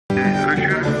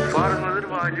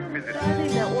vacip midir?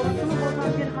 Haliyle orucunu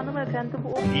bozan bir hanımefendi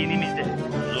bu. Dinimizde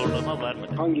zorlama var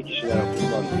mıdır? Hangi kişilere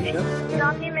kurban düşer?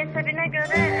 İslami mezhebine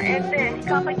göre evde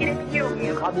nikahla gerekiyor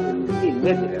muyum? Kadın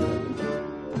nedir?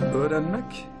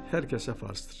 Öğrenmek herkese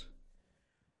farzdır.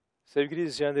 Sevgili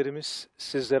izleyenlerimiz,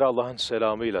 sizlere Allah'ın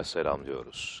selamıyla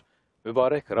selamlıyoruz.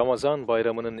 Mübarek Ramazan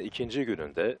bayramının ikinci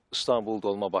gününde İstanbul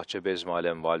Dolmabahçe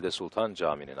Bezmialem Valide Sultan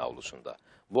Camii'nin avlusunda,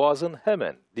 Boğaz'ın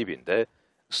hemen dibinde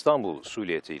İstanbul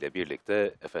usuliyeti ile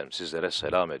birlikte efendim sizlere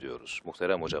selam ediyoruz.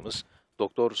 Muhterem hocamız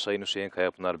Doktor Sayın Hüseyin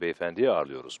Kayapınar Beyefendi'yi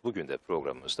ağırlıyoruz bugün de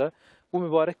programımızda. Bu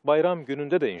mübarek bayram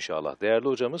gününde de inşallah değerli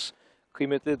hocamız,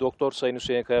 kıymetli Doktor Sayın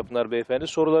Hüseyin Kayapınar Beyefendi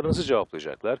sorularınızı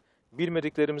cevaplayacaklar.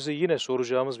 Bilmediklerimizi yine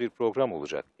soracağımız bir program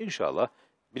olacak. İnşallah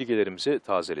bilgilerimizi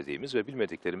tazelediğimiz ve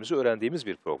bilmediklerimizi öğrendiğimiz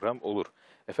bir program olur.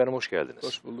 Efendim hoş geldiniz.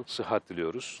 Hoş bulduk. Sıhhat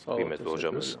diliyoruz Sağ olun, kıymetli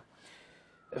hocamız. ederim.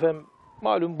 Efendim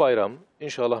malum bayram.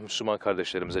 İnşallah Müslüman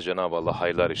kardeşlerimize Cenab-ı Allah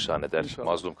hayırlar ihsan eder. İnşallah,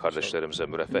 Mazlum kardeşlerimize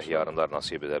müreffeh İnşallah. yarınlar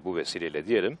nasip eder bu vesileyle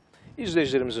diyelim.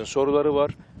 İzleyicilerimizin soruları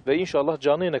var ve inşallah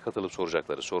canlı yayına katılıp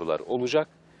soracakları sorular olacak.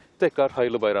 Tekrar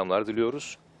hayırlı bayramlar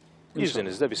diliyoruz. İnşallah.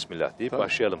 İzninizle bismillah deyip Tabii.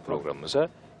 başlayalım programımıza.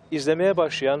 İzlemeye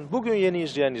başlayan, bugün yeni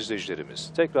izleyen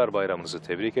izleyicilerimiz, tekrar bayramınızı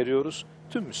tebrik ediyoruz.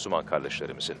 Tüm Müslüman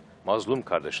kardeşlerimizin, mazlum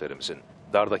kardeşlerimizin,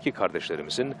 dardaki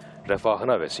kardeşlerimizin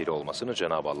refahına vesile olmasını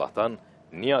Cenab-ı Allah'tan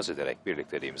niyaz ederek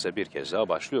birlikteliğimize bir kez daha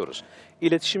başlıyoruz.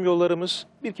 İletişim yollarımız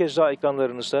bir kez daha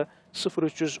ekranlarınızda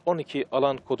 0312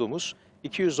 alan kodumuz,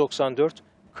 294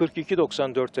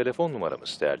 4294 telefon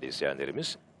numaramız değerli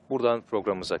izleyenlerimiz. Buradan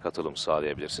programımıza katılım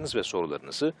sağlayabilirsiniz ve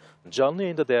sorularınızı canlı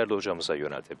yayında değerli hocamıza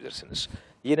yöneltebilirsiniz.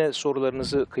 Yine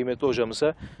sorularınızı kıymetli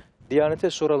hocamıza Diyanet'e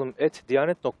Soralım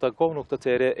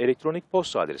 @diyanet.gov.tr elektronik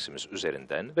posta adresimiz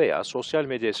üzerinden veya sosyal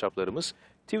medya hesaplarımız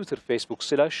Twitter, Facebook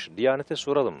 /Diyanet'e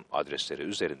Soralım adresleri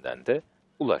üzerinden de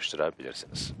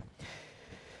ulaştırabilirsiniz.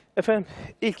 Efendim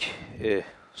ilk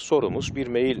sorumuz bir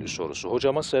mail sorusu.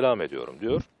 Hocama selam ediyorum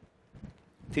diyor.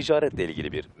 Ticaretle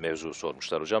ilgili bir mevzu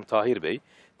sormuşlar hocam. Tahir Bey,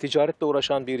 ticaretle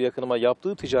uğraşan bir yakınıma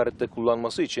yaptığı ticarette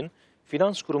kullanması için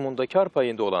finans kurumunda kar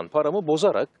payında olan paramı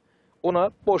bozarak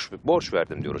ona borç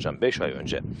verdim diyor hocam 5 ay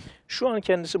önce. Şu an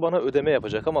kendisi bana ödeme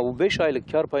yapacak ama bu 5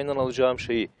 aylık kar payından alacağım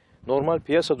şeyi normal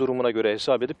piyasa durumuna göre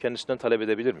hesap edip kendisinden talep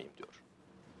edebilir miyim diyor.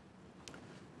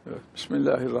 Evet,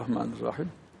 Bismillahirrahmanirrahim.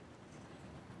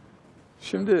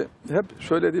 Şimdi hep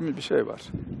söylediğimiz bir şey var.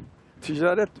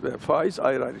 Ticaret ve faiz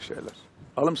ayrı ayrı şeyler.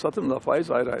 Alım satımla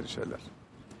faiz ayrı ayrı şeyler.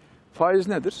 Faiz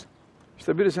nedir?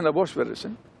 İşte birisine borç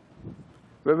verirsin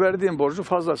ve verdiğin borcu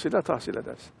fazlasıyla tahsil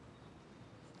edersin.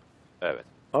 Evet.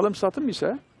 Alım satım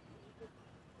ise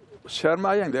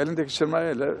sermayenle, elindeki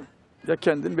sermayeyle ya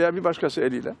kendin veya bir başkası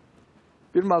eliyle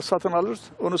bir mal satın alır,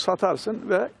 onu satarsın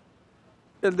ve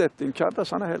elde ettiğin kar da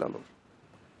sana helal olur.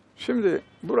 Şimdi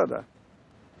burada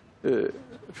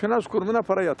finans kurumuna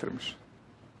para yatırmış.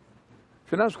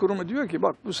 Finans kurumu diyor ki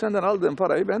bak bu senden aldığım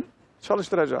parayı ben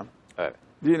çalıştıracağım. Evet.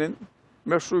 Dinin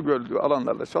meşru gördüğü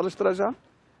alanlarda çalıştıracağım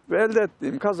ve elde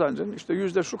ettiğim kazancın işte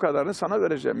yüzde şu kadarını sana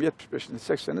vereceğim. 75'ini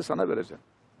 80'ini sana vereceğim.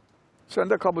 Sen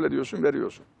de kabul ediyorsun,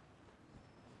 veriyorsun.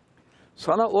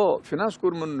 Sana o finans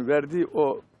kurumunun verdiği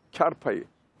o kar payı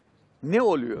ne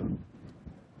oluyor?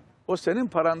 O senin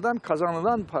parandan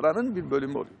kazanılan paranın bir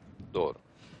bölümü oluyor. Doğru.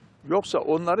 Yoksa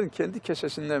onların kendi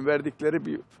kesesinden verdikleri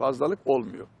bir fazlalık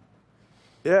olmuyor.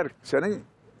 Eğer senin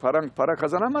para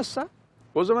kazanamazsa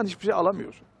o zaman hiçbir şey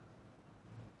alamıyorsun.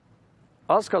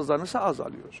 Az kazanırsa az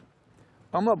alıyorsun.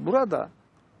 Ama burada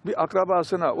bir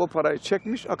akrabasına o parayı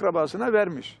çekmiş, akrabasına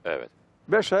vermiş. Evet.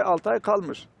 5 ay, 6 ay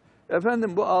kalmış.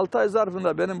 Efendim bu 6 ay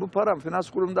zarfında benim bu param finans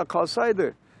kurumunda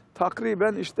kalsaydı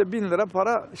takriben işte 1000 lira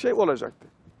para olacaktı.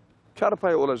 Kar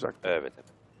payı olacaktı. Evet.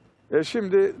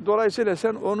 Şimdi dolayısıyla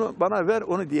sen onu bana ver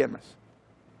onu diyemez.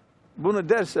 Bunu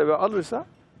derse ve alırsa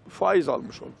faiz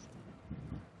almış olur.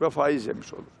 Ve faiz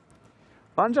yemiş olur.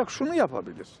 Ancak şunu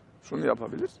yapabilir.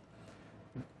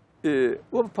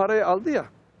 O parayı aldı ya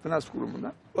finans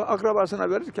kurumundan. O akrabasına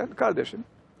verirken kardeşim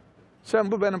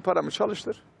sen bu benim paramı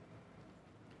çalıştır.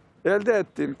 Elde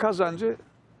ettiğin kazancı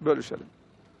bölüşelim.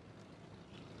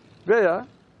 Veya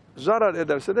zarar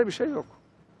ederse de bir şey yok.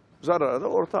 Zarara da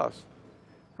ortağız.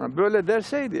 Böyle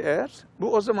derseydi eğer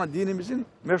bu o zaman dinimizin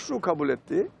meşru kabul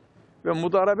ettiği ve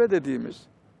mudarabe dediğimiz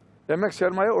emek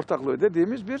sermaye ortaklığı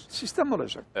dediğimiz bir sistem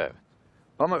olacak. Evet.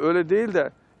 Ama öyle değil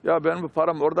de ya benim bu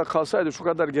param orada kalsaydı şu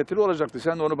kadar getiri olacaktı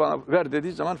sen de onu bana ver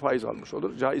dediği zaman faiz almış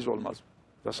olur. Caiz olmaz.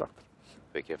 Yasaktır.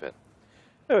 Peki efendim.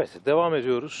 Evet, devam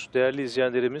ediyoruz. Değerli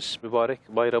izleyenlerimiz, mübarek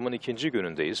bayramın ikinci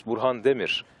günündeyiz. Burhan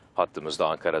Demir hattımızda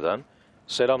Ankara'dan.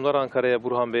 Selamlar Ankara'ya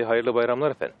Burhan Bey, hayırlı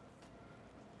bayramlar efendim.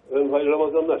 Hayırlı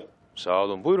Ramazanlar. Sağ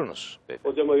olun, buyurunuz beyefendi.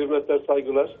 Hocama hürmetler,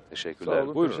 saygılar. Teşekkürler, Sağ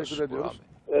olun, buyurunuz teşekkür ediyoruz. Burhan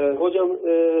Bey. Hocam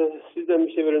sizden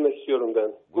bir şey öğrenmek istiyorum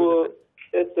ben. Bu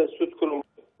et ve süt kurumu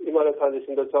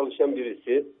imalathanesinde çalışan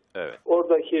birisi. Evet.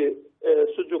 Oradaki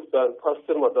sucuktan,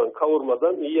 pastırmadan,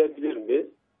 kavurmadan yiyebilir mi?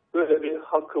 Böyle bir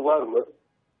hakkı var mı?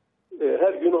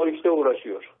 Her gün o işte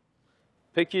uğraşıyor.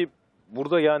 Peki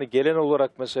burada yani gelen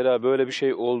olarak mesela böyle bir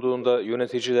şey olduğunda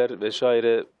yöneticiler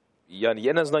vesaire yani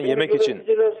en azından yemek için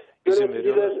izin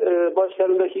veriyorlar.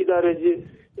 Başlarındaki idareci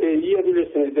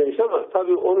yiyebilirsiniz demiş ama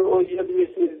tabii onun o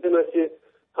yiyebilirsiniz demesi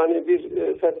hani bir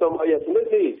fetva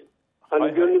mahiyetinde değil.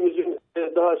 Hani gönlümüzün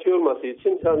daha şey olması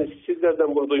için yani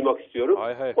sizlerden bunu duymak istiyorum.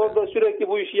 Orada sürekli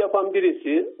bu işi yapan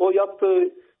birisi o yaptığı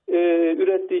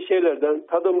ürettiği şeylerden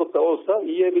tadımlık da olsa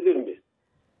yiyebilir mi?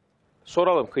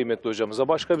 Soralım kıymetli hocamıza.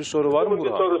 Başka bir soru var mı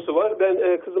Burhan? Bir sorusu var.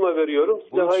 Ben kızıma veriyorum.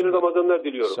 Size hayırlı Ramazanlar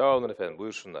diliyorum. Sağ olun efendim.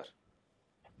 Buyursunlar.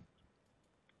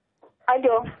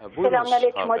 Alo.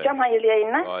 Selamünaleyküm hocam. Hayırlı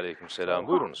yayınlar. Aleykümselam.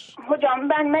 Buyurunuz. Hocam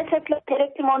ben mezhepler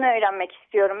gerekli mi onu öğrenmek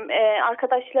istiyorum.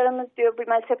 Arkadaşlarımız diyor bu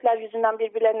mezhepler yüzünden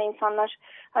birbirlerine insanlar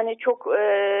hani çok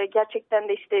gerçekten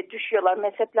de işte düşüyorlar.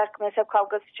 Mezhep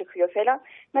kavgası çıkıyor falan.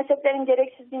 Mezheplerin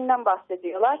gereksizliğinden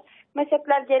bahsediyorlar.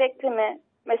 Mezhepler gerekli mi?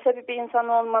 Mezhebi bir insan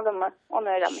olmalı mı? Onu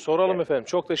öğrenmek Soralım istiyorum. efendim.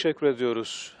 Çok teşekkür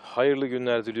ediyoruz. Hayırlı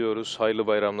günler diliyoruz. Hayırlı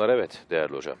bayramlar. Evet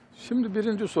değerli hocam. Şimdi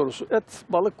birinci sorusu, et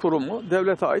balık kurumu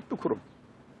devlete ait bir kurum.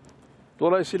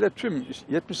 Dolayısıyla tüm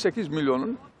 78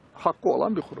 milyonun hakkı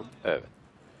olan bir kurum. Evet.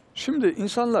 Şimdi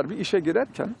insanlar bir işe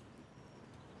girerken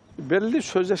belli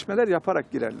sözleşmeler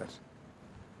yaparak girerler.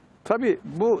 Tabii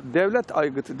bu devlet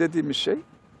aygıtı dediğimiz şey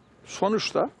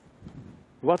sonuçta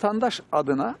vatandaş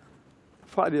adına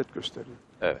faaliyet gösteriyor.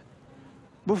 Evet.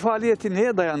 Bu faaliyeti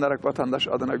neye dayanarak vatandaş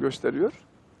adına gösteriyor?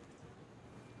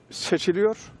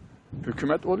 Seçiliyor,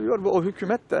 hükümet oluyor ve o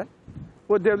hükümet de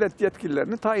o devlet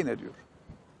yetkililerini tayin ediyor.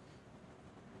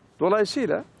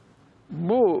 Dolayısıyla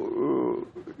bu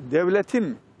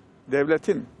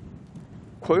devletin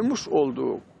koymuş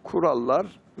olduğu kurallar,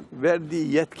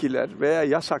 verdiği yetkiler veya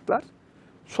yasaklar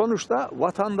sonuçta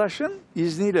vatandaşın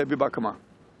izniyle bir bakıma,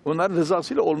 onların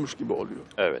rızasıyla olmuş gibi oluyor.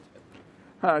 Evet.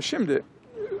 Şimdi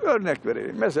örnek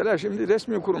vereyim. Mesela şimdi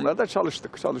resmi kurumlarda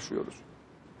çalışıyoruz.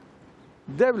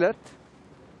 Devlet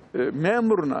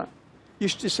memuruna,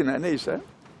 işçisine neyse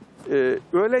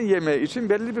öğlen yemeği için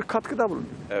belli bir katkıda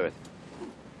bulunuyor. Evet.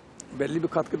 Belli bir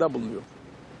katkıda bulunuyor.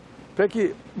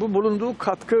 Peki bu bulunduğu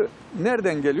katkı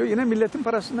nereden geliyor? Yine milletin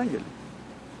parasından geliyor.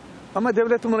 Ama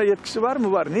devletin buna yetkisi var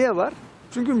mı? Var. Niye var?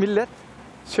 Çünkü millet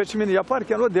seçimini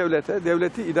yaparken o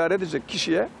devleti idare edecek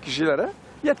kişilere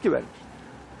yetki vermiş.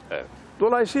 Evet.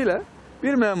 Dolayısıyla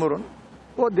bir memurun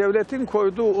o devletin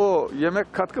koyduğu o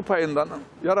yemek katkı payından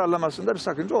yararlanmasında bir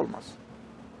sakınca olmaz.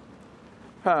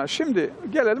 Şimdi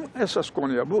gelelim esas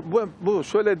konuya. Bu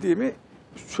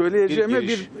söyleyeceğime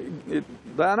bir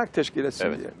dayanak teşkil etsin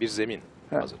Evet, diye. bir zemin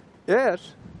hazır.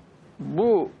 Eğer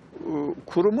bu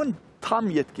kurumun tam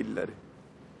yetkilileri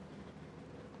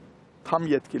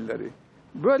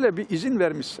böyle bir izin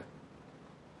vermişse,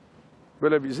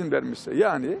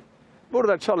 yani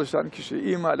burada çalışan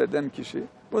kişi, imal eden kişi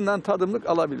bundan tadımlık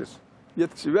alabilir.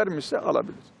 Yetkisi vermişse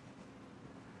alabilir.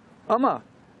 Ama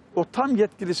o tam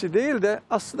yetkilisi değil de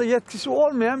aslında yetkisi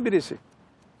olmayan birisi.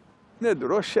 Nedir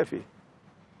o? Şefi.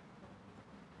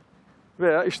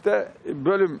 Veya işte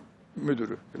bölüm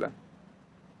müdürü falan.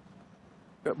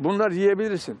 Bunlar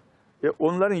yiyebilirsin.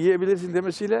 Onların yiyebilirsin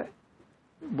demesiyle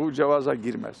bu cevaza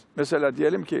girmez. Mesela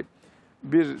diyelim ki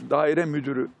bir daire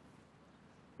müdürü,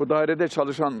 bu dairede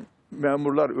çalışan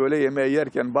memurlar öğle yemeği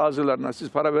yerken bazılarına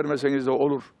siz para vermeseniz de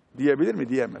olur diyebilir mi?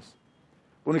 Diyemez.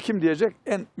 Bunu kim diyecek?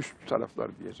 En üst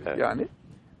taraflar diyecek. Evet. Yani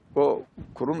o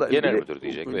kurumla ilgili, genel müdür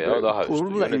diyecek veya daha üstü.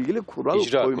 Kurumla ilgili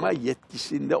kural koyma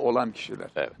yetkisinde olan kişiler.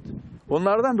 Evet.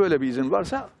 Onlardan böyle bir izin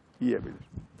varsa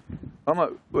yiyebilir. Ama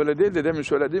öyle değil de demin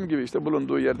söylediğim gibi işte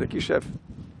bulunduğu yerdeki şef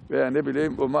veya ne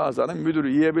bileyim o mağazanın müdürü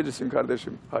yiyebilirsin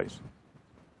kardeşim. Hayır.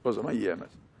 O zaman yiyemez.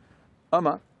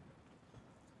 Ama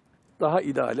daha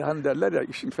ideali, hani derler ya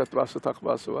işin fetvası,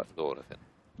 takvası var. Doğru efendim.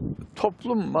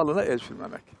 Toplum malına el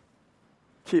sürmemek.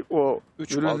 Ki o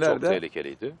ürünlerde çok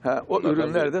tehlikeliydi. O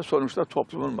ürünler de sonuçta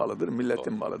toplumun malıdır,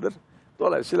 milletin malıdır.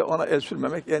 Dolayısıyla ona el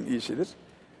sürmemek en iyisidir.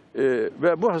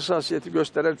 Ve bu hassasiyeti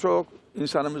gösteren çok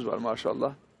insanımız var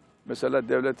maşallah. Mesela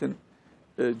devletin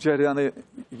cereyanı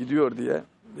gidiyor diye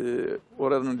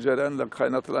oranın cereyanıyla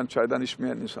kaynatılan çaydan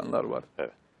içmeyen insanlar var.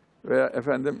 Evet. Veya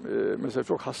efendim mesela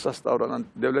çok hassas davranan,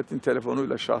 devletin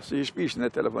telefonuyla şahsi hiçbir işine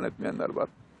telefon etmeyenler var.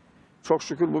 Çok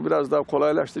şükür bu biraz daha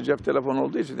kolaylaştı, cep telefonu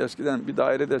olduğu için. Eskiden bir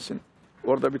dairedesin,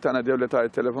 orada bir tane devlete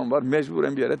ait telefon var,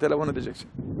 mecburen bir yere telefon edeceksin.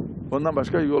 Ondan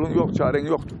başka yolun yok, çaren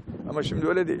yoktu. Ama şimdi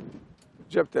öyle değil.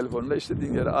 Cep telefonuyla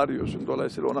istediğin yere arıyorsun.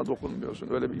 Dolayısıyla ona dokunmuyorsun.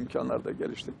 Öyle bir imkanlar da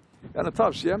gelişti. Yani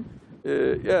tavsiyem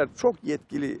eğer çok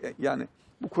yetkili yani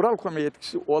bu kural koyma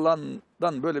yetkisi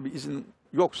olandan böyle bir izin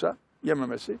yoksa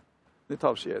yememesini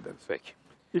tavsiye ederiz. Peki.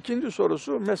 İkinci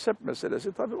sorusu mezhep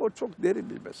meselesi. Tabii o çok derin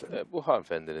bir mesele. Bu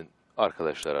hanımefendinin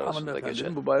arkadaşlar arasında Hanımefendinin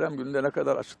geçen. bu bayram gününde ne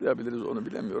kadar açıklayabiliriz onu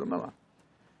bilemiyorum ama.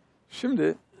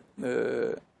 Şimdi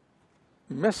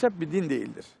mezhep bir din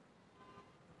değildir.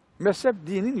 Mezhep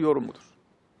dinin yorumudur.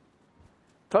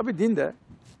 Tabii dinde,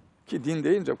 ki din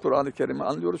deyince Kur'an-ı Kerim'i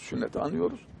anlıyoruz, sünneti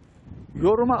anlıyoruz.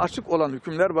 Yoruma açık olan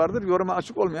hükümler vardır, yoruma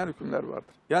açık olmayan hükümler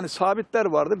vardır. Yani sabitler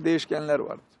vardır, değişkenler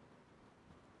vardır.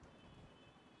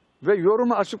 Ve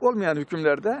yoruma açık olmayan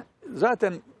hükümlerde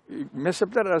zaten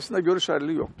mezhepler arasında görüş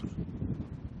ayrılığı yoktur.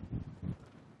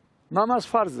 Namaz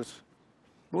farzdır.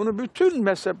 Bunu bütün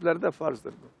mezheplerde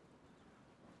farzdır bu.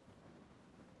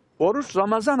 Oruç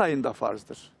Ramazan ayında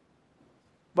farzdır.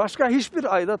 Başka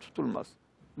hiçbir ayda tutulmaz.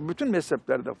 Bütün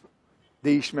mezheplerde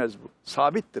değişmez bu.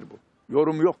 Sabittir bu.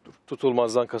 Yorum yoktur.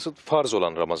 Tutulmazdan kasıt farz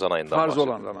olan Ramazan ayından Farz bahsediyor.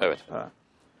 olan Ramazan. Evet. Ha.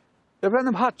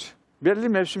 Efendim hac belli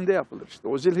mevsimde yapılır işte.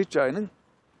 O Zilhicce ayının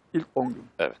ilk 10 gün.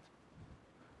 Evet.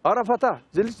 Arafat'a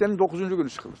Zilhicce'nin 9. günü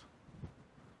çıkılır.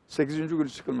 8. günü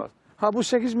çıkılmaz. Ha bu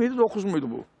 8 miydi 9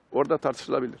 muydu bu? Orada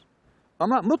tartışılabilir.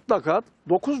 Ama mutlaka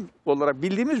 9 olarak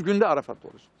bildiğimiz günde Arafat'ta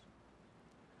olacak.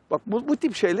 Bak bu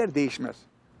tip şeyler değişmez.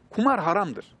 Kumar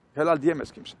haramdır. Helal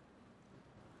diyemez kimse.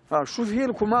 Ha şu fiil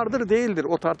kumardır değildir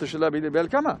o tartışılabilir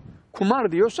belki ama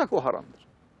kumar diyorsak o haramdır.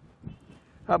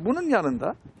 Ha bunun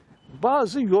yanında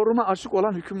bazı yoruma açık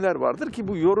olan hükümler vardır ki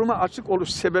bu yoruma açık oluş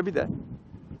sebebi de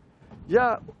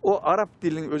ya o Arap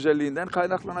dilinin özelliğinden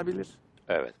kaynaklanabilir.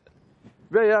 Evet.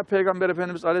 Veya Peygamber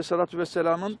Efendimiz Aleyhisselatü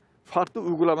Vesselam'ın farklı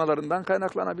uygulamalarından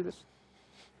kaynaklanabilir.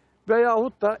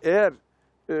 Veyahut da eğer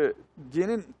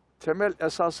dinin temel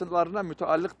esaslarına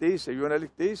müteallık değilse,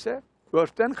 yönelik değilse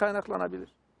örften kaynaklanabilir.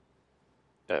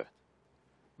 Evet.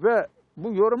 Ve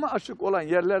bu yoruma açık olan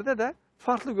yerlerde de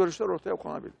farklı görüşler ortaya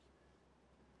konabilir.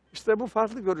 İşte bu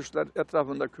farklı görüşler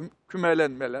etrafında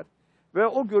kümelenmeler ve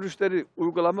o görüşleri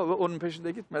uygulama ve onun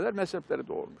peşinde gitmeler mezhepleri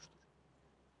doğurmuştur.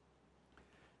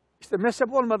 İşte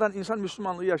mezhep olmadan insan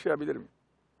Müslümanlığı yaşayabilir mi?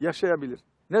 Yaşayabilir.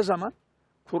 Ne zaman?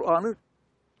 Kur'an'ı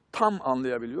tam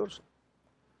anlayabiliyorsa,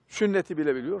 sünneti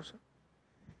bilebiliyorsa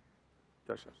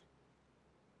yaşar.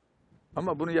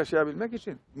 Ama bunu yaşayabilmek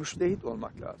için müştehit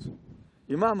olmak lazım.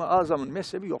 İmam-ı Azam'ın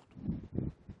mezhebi yoktu.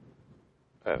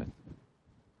 Evet.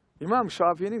 İmam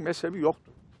Şafii'nin mezhebi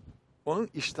yoktu. Onun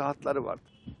içtihatları vardı.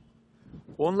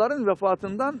 Onların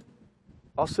vefatından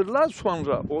asırlar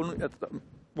sonra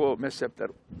bu mezhepler,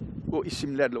 bu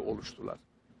isimlerle oluştular.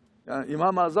 Yani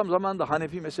İmam-ı Azam zamanında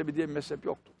Hanefi mezhebi diye bir mezhep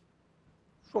yoktu.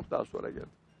 Çok daha sonra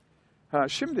geldi. Ha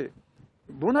şimdi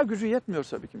buna gücü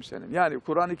yetmiyorsa bir kimsenin, yani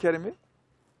Kur'an-ı Kerim'i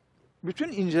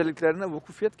bütün inceliklerine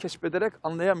vukufiyet kesbederek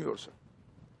anlayamıyorsa,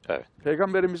 Evet.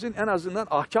 Peygamberimizin en azından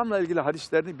ahkamla ilgili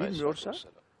hadislerini bilmiyorsa,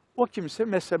 o kimse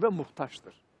mezhebe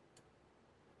muhtaçtır.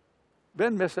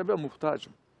 Ben mezhebe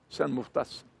muhtacım, sen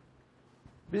muhtaçsın.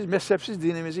 Biz mezhepsiz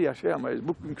dinimizi yaşayamayız.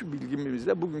 Bugünkü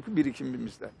bilgimizde, bugünkü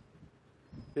birikimimizde.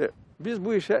 Biz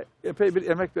bu işe epey bir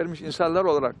emek vermiş insanlar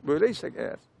olarak böyleysek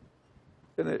eğer,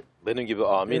 yani benim gibi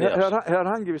amin yapsın.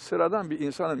 herhangi bir sıradan bir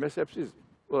insanın mezhepsiz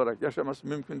olarak yaşaması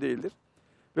mümkün değildir.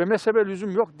 Ve mezhebe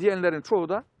lüzum yok diyenlerin çoğu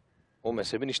da o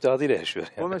mezhebin içtihadıyla yaşıyor.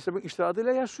 Yani. o mezhebin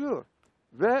içtihadıyla yaşıyor.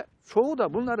 Ve çoğu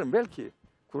da bunların belki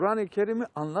Kur'an-ı Kerim'i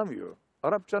anlamıyor.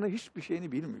 Arapçanın hiçbir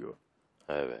şeyini bilmiyor.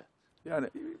 Evet. Yani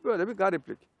böyle bir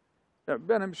gariplik. Yani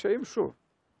benim şeyim şu.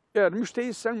 Eğer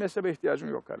müştehitsen mezhebe ihtiyacın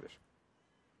yok kardeşim.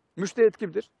 Müştehit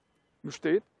kimdir?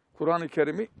 Müştehit, Kur'an-ı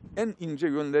Kerim'i en ince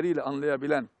yönleriyle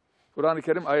anlayabilen, Kur'an-ı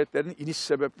Kerim ayetlerinin iniş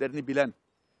sebeplerini bilen,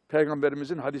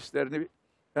 Peygamberimizin hadislerini,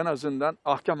 en azından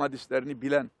ahkam hadislerini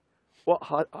bilen, o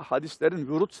hadislerin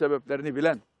vurut sebeplerini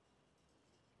bilen,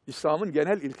 İslam'ın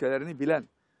genel ilkelerini bilen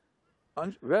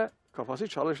ve kafası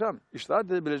çalışan, içtihat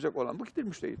edebilecek olan bu kitle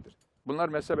müştehittir. Bunlar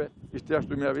mezhebe ihtiyaç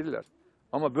duymayabilirler.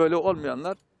 Ama böyle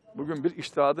olmayanlar bugün bir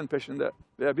içtihadın peşinde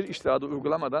veya bir içtihadı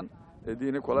uygulamadan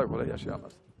dini kolay kolay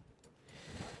yaşayamaz.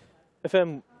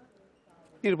 Efendim,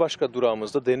 bir başka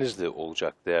durağımızda Denizli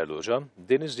olacak değerli hocam.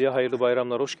 Denizli'ye hayırlı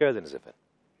bayramlar, hoş geldiniz efendim.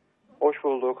 Hoş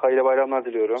bulduk, hayırlı bayramlar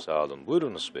diliyorum. Sağ olun,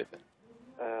 buyurunuz beyefendi.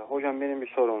 Hocam benim bir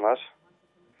sorum var.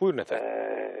 Buyurun efendim.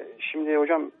 Şimdi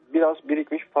hocam biraz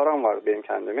birikmiş param var benim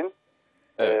kendimin.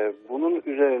 Evet. Bunun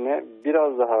üzerine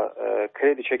biraz daha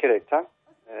kredi çekerekten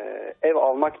ev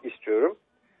almak istiyorum.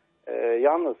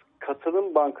 Yalnız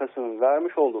Katılım Bankası'nın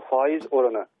vermiş olduğu faiz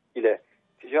oranı ile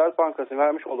Ticaret Bankası'nın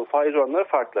vermiş olduğu faiz oranları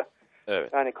farklı.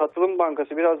 Evet. Yani Katılım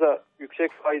Bankası biraz da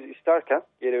yüksek faiz isterken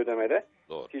geri ödemede,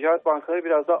 Doğru. Ticaret bankaları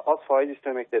biraz daha az faiz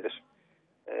istemektedir.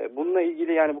 Bununla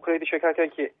ilgili yani bu kredi çekerken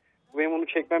ki benim bunu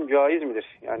çekmem caiz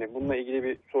midir? Yani bununla ilgili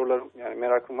bir sorularım, yani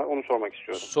merakım var. Onu sormak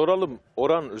istiyorum. Soralım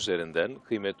oran üzerinden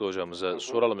kıymetli hocamıza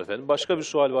soralım efendim. Başka bir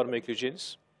sual var mı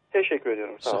ekleyeceğiniz? Teşekkür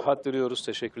ediyorum. Sağ olun. Sıhhat diliyoruz.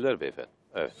 Teşekkürler beyefendi.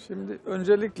 Evet. Şimdi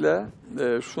öncelikle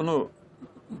şunu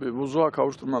bir vuzuğa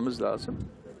kavuşturmamız lazım.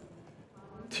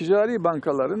 Ticari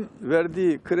bankaların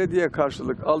verdiği krediye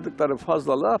karşılık aldıkları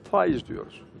fazlalığa faiz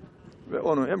diyoruz. Ve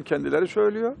onu hem kendileri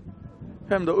söylüyor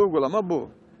hem de uygulama bu.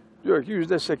 Diyor ki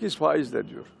 %8 faizle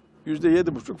diyor.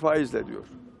 %7,5 faizle diyor.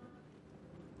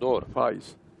 Doğru.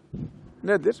 Faiz.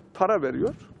 Nedir? Para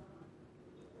veriyor.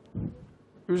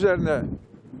 Üzerine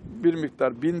bir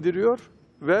miktar bindiriyor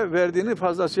ve verdiğini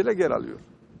fazlasıyla geri alıyor.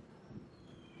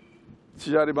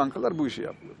 Ticari bankalar bu işi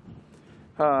yapıyor.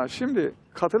 Şimdi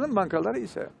katılım bankaları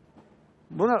ise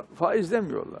buna faiz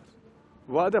demiyorlar.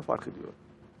 Vade farkı diyor.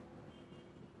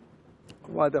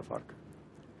 Vade farkı.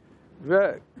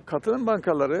 Ve katılım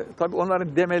bankaları tabii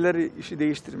onların demeleri işi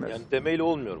değiştirmez. Yani demeyle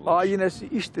olmuyor bu. Ayinesi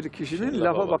iştir kişinin Şimdi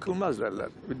lafa lafa bakılmaz derler.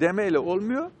 Demeyle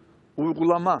olmuyor,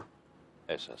 uygulama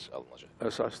Esas alınacak.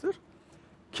 esastır.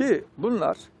 Ki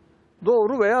bunlar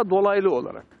doğru veya dolaylı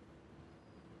olarak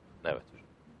Evet.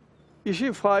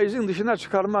 işi faizin dışına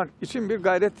çıkarmak için bir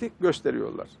gayreti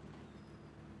gösteriyorlar.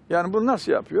 Yani bunu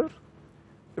nasıl yapıyor?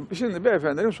 Şimdi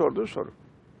beyefendinin sorduğu soru.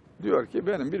 Diyor ki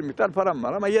benim bir miktar param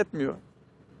var ama yetmiyor.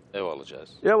 Ev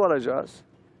alacağız. Ev alacağız.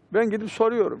 Ben gidip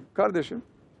soruyorum. Kardeşim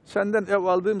senden ev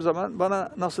aldığım zaman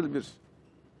bana nasıl bir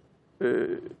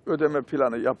ödeme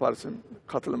planı yaparsın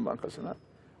katılım bankasına?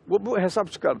 Bu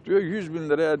hesap çıkartıyor. 100 bin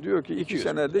liraya diyor ki 2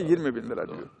 senede 20 bin lira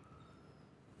diyor.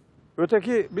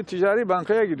 Öteki bir ticari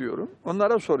bankaya gidiyorum.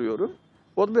 Onlara soruyorum.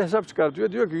 O da bir hesap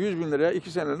çıkartıyor. Diyor ki 100 bin liraya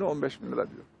 2 senede 15 bin lira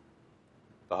diyor.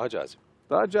 Daha cazip.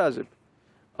 Daha cazip.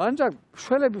 Ancak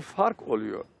şöyle bir fark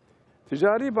oluyor.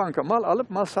 Ticari banka mal alıp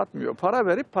mal satmıyor. Para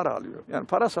verip para alıyor. Yani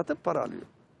para satıp para alıyor.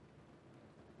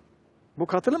 Bu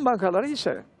katılım bankaları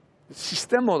ise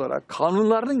sistem olarak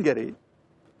kanunlarının gereği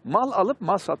mal alıp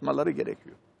mal satmaları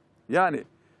gerekiyor. Yani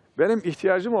benim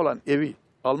ihtiyacım olan evi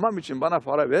almam için bana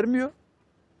para vermiyor.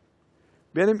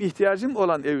 Benim ihtiyacım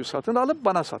olan evi satın alıp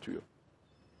bana satıyor.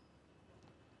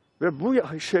 Ve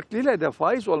bu şekliyle de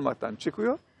faiz olmaktan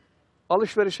çıkıyor,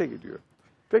 alışverişe gidiyor.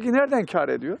 Peki nereden kar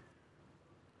ediyor?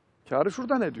 Kârı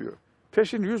şuradan ediyor.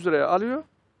 Peşin 100 liraya alıyor,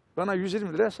 bana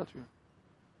 120 liraya satıyor.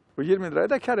 Bu 20 liraya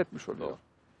da kar etmiş oluyor.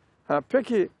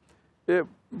 Peki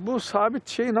bu sabit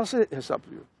şeyi nasıl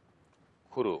hesaplıyor?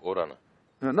 Kuru oranı.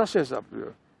 Nasıl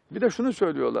hesaplıyor? Bir de şunu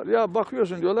söylüyorlar. Ya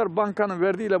bakıyorsun diyorlar bankanın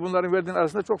verdiğiyle bunların verdiğinin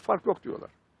arasında çok fark yok diyorlar.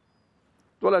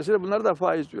 Dolayısıyla bunlar da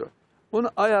faiz diyor.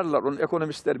 Onu ayarlar, onu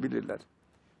ekonomistler bilirler.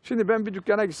 Şimdi ben bir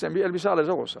dükkana gitsem, bir elbise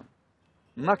alacak olsam,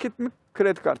 nakit mi,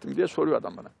 kredi kartı mı diye soruyor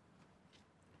adam bana.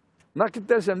 Nakit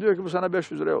dersem diyor ki bu sana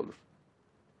 500 liraya olur.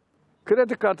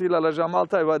 Kredi kartıyla alacağım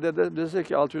 6 ay vadede dese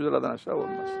ki 600 liradan aşağı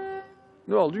olmaz.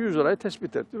 Ne oldu? 100 lirayı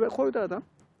tespit etti ve koydu adam.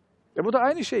 Bu da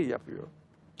aynı şeyi yapıyor.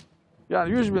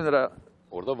 Yani 100 bin lira.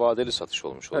 Orada vadeli satış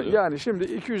olmuş oluyor. Yani şimdi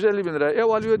 250 bin liraya ev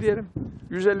alıyor diyelim.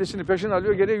 150'sini peşin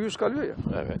alıyor, geriye 100 kalıyor ya.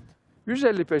 Evet.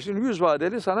 150 peşin, 100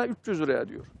 vadeli sana 300 liraya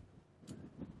diyor.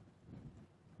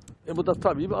 Bu da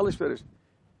tabii bir alışveriş.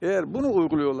 Eğer bunu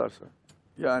uyguluyorlarsa,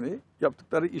 yani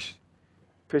yaptıkları iş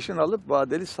peşin alıp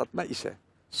vadeli satma ise,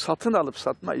 satın alıp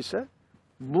satma ise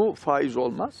bu faiz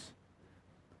olmaz.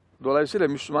 Dolayısıyla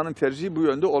Müslümanın tercihi bu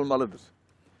yönde olmalıdır.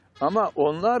 Ama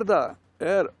onlar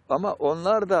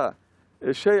da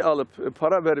şey alıp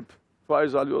para verip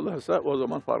faiz alıyorlarsa o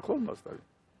zaman fark olmaz tabii.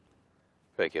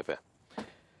 Peki efendim.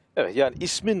 Evet, yani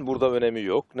ismin burada önemi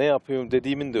yok. Ne yapıyorum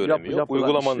dediğimin de önemi yok.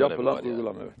 Uygulamanın önemi var.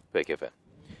 Uygulama, evet. Peki efendim.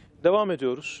 Devam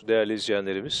ediyoruz değerli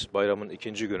izleyenlerimiz. Bayramın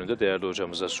ikinci gününde değerli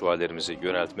hocamıza suallerimizi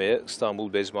yöneltmeye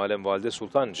İstanbul Bezmialem Valide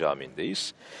Sultan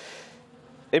Camii'ndeyiz.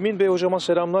 Emin Bey hocama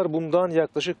selamlar. Bundan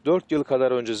yaklaşık 4 yıl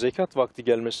kadar önce zekat vakti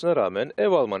gelmesine rağmen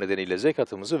ev alma nedeniyle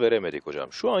zekatımızı veremedik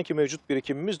hocam. Şu anki mevcut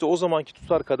birikimimiz de o zamanki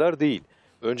tutar kadar değil.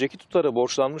 Önceki tutarı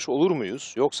borçlanmış olur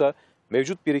muyuz? Yoksa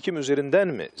mevcut birikim üzerinden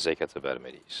mi zekatı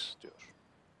vermeliyiz diyor.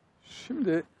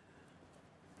 Şimdi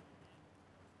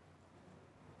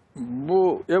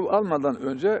bu ev almadan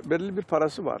önce belirli bir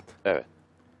parası vardı. Evet.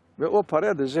 Ve o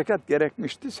paraya da zekat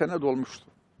gerekmişti, sene dolmuştu.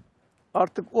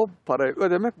 Artık o parayı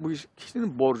ödemek bu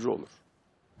kişinin borcu olur.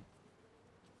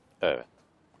 Evet.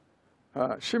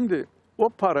 Şimdi o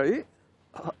parayı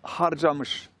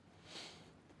harcamış.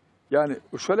 Yani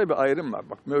şöyle bir ayrım var.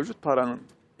 Bak mevcut paranın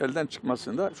elden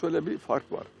çıkmasında şöyle bir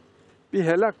fark var. Bir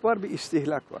helak var, bir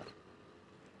istihlak var.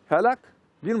 Helak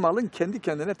bir malın kendi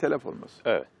kendine telef olması.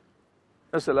 Evet.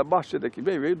 Mesela bahçedeki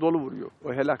meyveyi dolu vuruyor.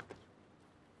 O helaktır.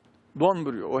 Don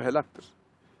vuruyor. O helaktır.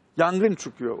 Yangın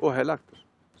çıkıyor, o helaktır.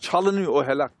 Çalınıyor, o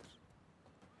helaktır.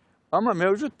 Ama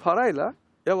mevcut parayla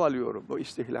ev alıyorum, o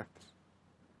istihlaktır.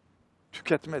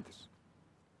 Tüketmedir.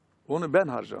 Onu ben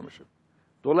harcamışım.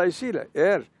 Dolayısıyla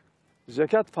eğer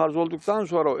zekat farz olduktan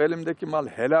sonra o elimdeki mal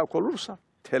helak olursa,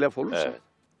 telef olursa, Evet.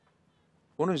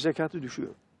 onun zekatı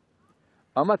düşüyor.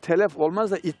 Ama telef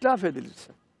olmaz da itlaf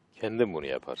edilirse, Kendim bunu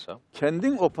yaparsam.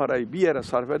 kendin o parayı bir yere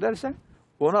sarf edersen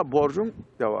ona borcun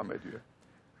devam ediyor.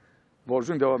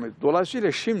 Borcun devam ediyor.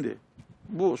 Dolayısıyla şimdi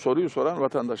bu soruyu soran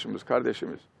vatandaşımız,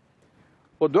 kardeşimiz,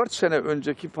 o 4 sene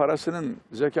önceki parasının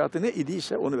zekatı ne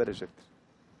idiyse onu verecektir.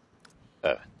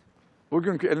 Evet.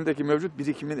 Bugünkü elindeki mevcut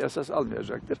birikimin esas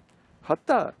almayacaktır.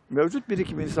 Hatta mevcut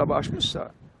birikimin hesabı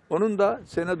aşmışsa, onun da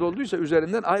sene dolduysa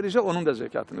üzerinden ayrıca onun da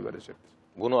zekatını verecektir.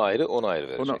 Bunu ayrı, onu ayrı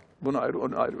verecek. Bunu ayrı,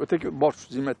 onu ayrı. Öteki borç,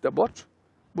 zimmette borç.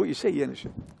 Bu ise yeni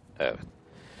şey. Evet.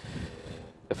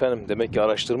 Efendim demek ki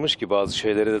araştırmış ki bazı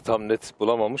şeyleri de tam net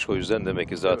bulamamış. O yüzden demek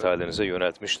ki zat halinize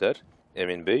yöneltmişler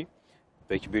Emin Bey.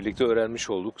 Peki birlikte öğrenmiş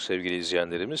olduk sevgili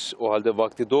izleyenlerimiz. O halde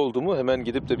vakti doldu mu hemen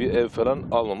gidip de bir ev falan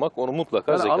almamak. Onu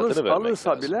mutlaka Yani zekatını vermek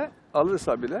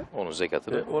alırsa bile onun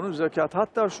zekatını. onun zekatı,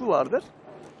 hatta şu vardır.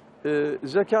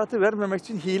 Zekatı vermemek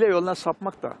için hile yoluna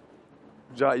sapmak da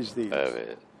caiz değil.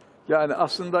 Evet. Yani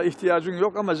aslında ihtiyacın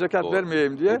yok ama zekat Doğru.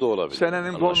 vermeyeyim diye Bu da olabilir.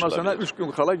 senenin dolmasına Anlaşılabilir. 3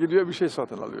 gün kala gidiyor bir şey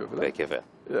satın alıyor falan. Peki efendim.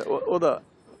 O da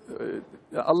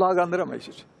Allah'a kandıramayız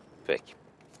hiç. Peki.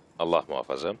 Allah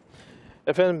muhafaza.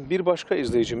 Efendim bir başka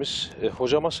izleyicimiz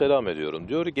hocama selam ediyorum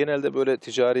diyor. Genelde böyle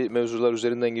ticari mevzular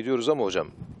üzerinden gidiyoruz ama hocam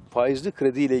faizli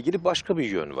kredi ile ilgili başka bir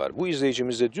yön var. Bu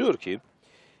izleyicimiz de diyor ki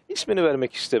ismini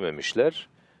vermek istememişler.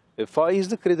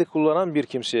 Faizli kredi kullanan bir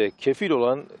kimseye kefil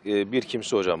olan bir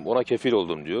kimse hocam ona kefil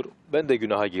oldum diyor. Ben de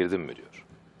günaha girdim mi diyor.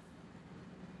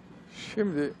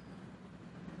 Şimdi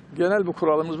genel bir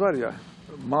kuralımız var ya,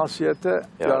 masiyete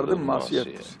yardım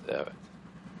masiyettir. Evet.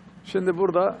 Şimdi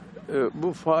burada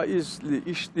bu faizli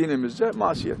iş dinimizce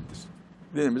masiyettir.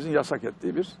 Dinimizin yasak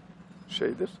ettiği bir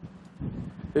şeydir.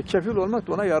 Kefil olmak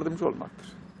da ona yardımcı olmaktır.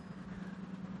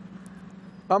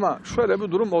 Ama şöyle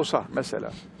bir durum olsa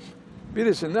mesela,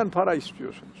 birisinden para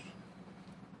istiyorsunuz.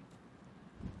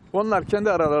 Onlar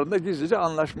kendi aralarında gizlice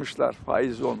anlaşmışlar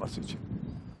faizli olması için.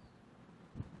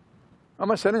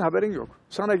 Ama senin haberin yok.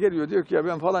 Sana geliyor diyor ki ya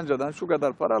ben falancadan şu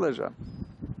kadar para alacağım.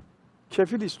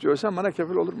 Kefil istiyorsan bana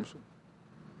kefil olur musun?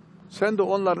 Sen de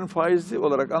onların faizli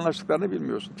olarak anlaştıklarını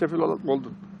bilmiyorsun. Kefil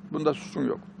oldun. Bunda suçun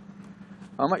yok.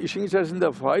 Ama işin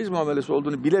içerisinde faiz muamelesi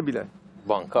olduğunu bile bile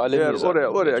Banka alemi eğer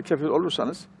oraya kefil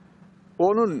olursanız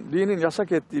onun dinin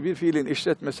yasak ettiği bir fiilin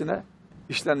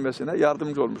işlenmesine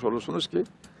yardımcı olmuş olursunuz ki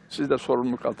siz de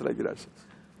sorumluluk altına girersiniz.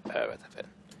 Evet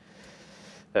efendim.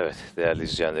 Evet değerli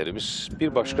izleyenlerimiz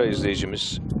bir başka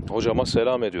izleyicimiz hocama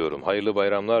selam ediyorum hayırlı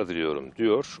bayramlar diliyorum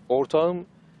diyor. Ortağım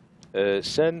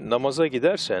sen namaza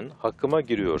gidersen hakkıma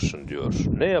giriyorsun diyor.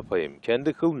 Ne yapayım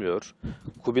kendi kılmıyor.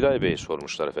 Kubilay Bey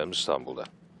sormuşlar efendim İstanbul'da.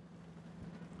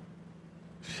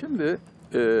 Şimdi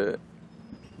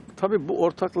tabii bu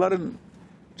ortakların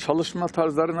çalışma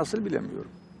tarzları nasıl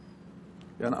bilemiyorum.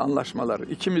 Yani anlaşmaları.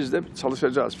 İkimiz de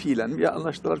çalışacağız fiilen bir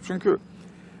anlaştılar. Çünkü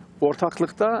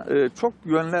ortaklıkta çok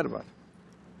yönler var.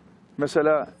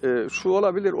 Mesela şu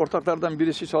olabilir, ortaklardan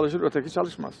birisi çalışır, öteki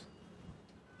çalışmaz.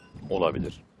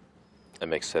 Olabilir.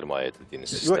 Emek sermaye dediğiniz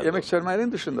sistem. Yok, emek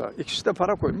sermayenin dışında. İkisi de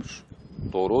para koymuş.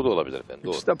 Doğru o da olabilir efendim.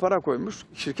 Doğru. İkisi de para koymuş,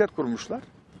 şirket kurmuşlar.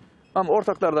 Ama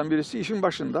ortaklardan birisi işin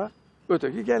başında,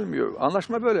 öteki gelmiyor.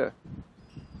 Anlaşma böyle.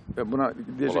 Buna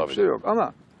diyecek olabilir. bir şey yok.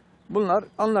 Ama bunlar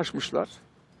anlaşmışlar.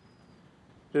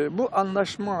 Bu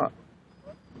anlaşma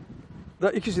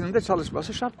da ikisinin de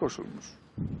çalışması şart koşulmuş.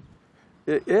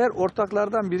 Eğer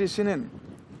ortaklardan birisinin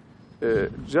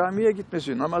camiye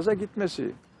gitmesi, namaza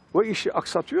gitmesi o işi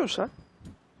aksatıyorsa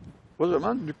o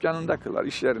zaman dükkanında kılar,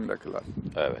 iş yerinde kılar.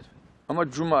 Evet.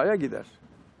 Ama cumaya gider.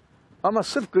 Ama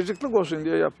sırf gıcıklık olsun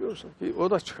diye yapıyorsa ki o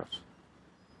da çıkar.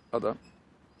 Adam.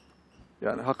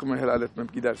 Yani hakkımı helal etmem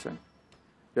gidersen.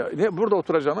 Ya ne burada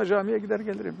oturacağıma camiye gider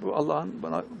gelirim. Bu Allah'ın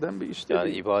bana bir isteği. Yani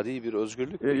ibadi bir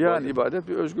özgürlük. Yani ibadet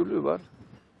bir özgürlüğü var.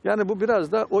 Yani bu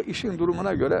biraz da o işin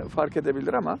durumuna göre fark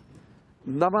edebilir ama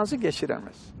namazı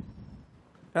geçiremez.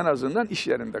 En azından iş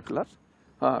yerinde kılar.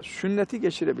 Sünneti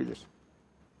geçirebilir.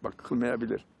 Bak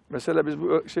kılmayabilir. Mesela biz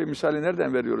bu misali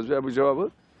nereden veriyoruz veya bu cevabı?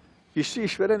 İşçi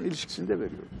işveren ilişkisinde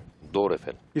veriyoruz. Doğru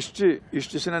efendim. İşçi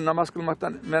işçisine namaz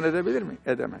kılmaktan men edebilir mi?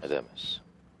 Edemez. Edemez.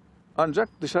 Ancak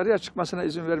dışarıya çıkmasına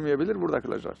izin vermeyebilir, burada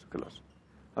kılar.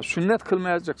 Sünnet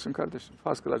kılmayacaksın kardeşim,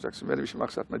 farz kılacaksın, benim işimi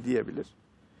aksatma diyebilir.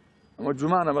 Ama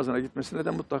cuma namazına gitmesine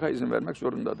de mutlaka izin vermek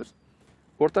zorundadır.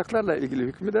 Ortaklarla ilgili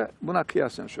hükmü de buna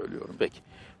kıyasen söylüyorum. Peki.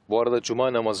 Bu arada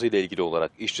cuma namazı ile ilgili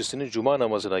olarak işçisini cuma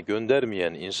namazına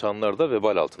göndermeyen insanlar da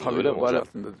vebal altında, Tabii öyle mi vebal hocam?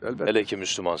 altında, elbette. Hele ki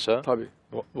Müslümansa. Tabii.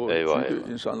 Eyvah, çünkü eyvah.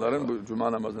 insanların bu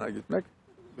cuma namazına gitmek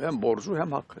hem borcu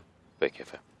hem hakkı. Peki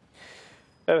efendim.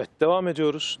 Evet, devam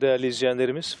ediyoruz değerli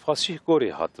izleyenlerimiz. Fasih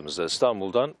Gori hattımızda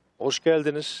İstanbul'dan. Hoş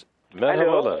geldiniz.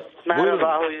 Merhabalar. Alo,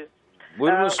 merhaba.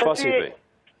 Buyurunuz Fasih Bey.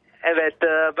 Evet,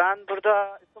 ben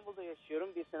burada İstanbul'da yaşıyorum.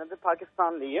 Bir senedir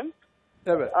Pakistanlıyım.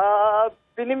 Evet.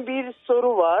 Benim bir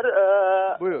soru var.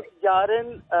 Buyur.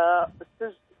 Yarın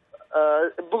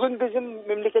bugün bizim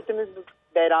memleketimiz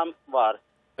bayram var.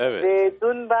 Evet. Ve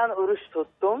dün ben oruç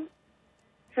tuttum.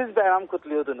 Siz bayram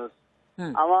kutluyordunuz.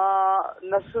 Ama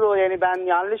nasıl o, yani ben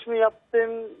yanlış mı yaptım?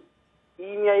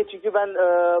 İyi mi? Çünkü ben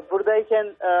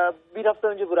buradayken bir hafta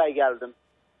önce buraya geldim.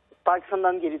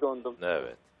 Pakistan'dan geri döndüm.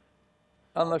 Evet.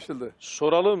 Anlaşıldı.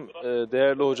 Soralım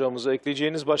değerli hocamıza,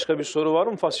 ekleyeceğiniz başka bir soru var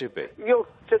mı Fasih Bey? Yok,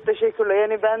 çok teşekkürler.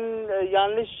 Yani ben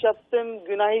yanlış yaptım,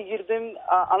 günaha girdim,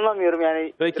 anlamıyorum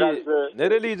yani. Peki biraz,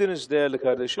 nereliydiniz değerli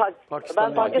kardeşim?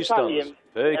 ben Pakistanlıyım.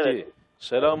 Peki. Evet.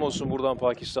 Selam olsun buradan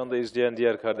Pakistan'da izleyen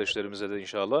diğer kardeşlerimize de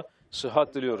inşallah.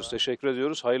 Sıhhat diliyoruz, teşekkür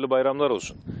ediyoruz. Hayırlı bayramlar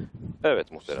olsun.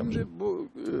 Evet muhterem hocam. Şimdi bu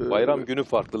Bayram günü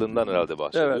farklılığından herhalde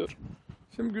bahsediyor. Evet.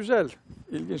 Şimdi güzel,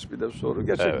 ilginç bir de soru.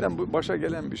 Gerçekten bu başa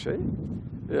gelen bir şey.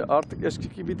 Artık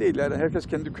eski gibi değil. Yani herkes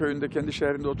kendi köyünde, kendi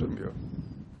şehrinde oturmuyor.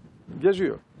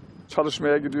 Geziyor.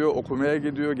 Çalışmaya gidiyor, okumaya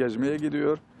gidiyor, gezmeye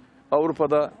gidiyor.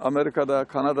 Avrupa'da, Amerika'da,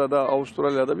 Kanada'da,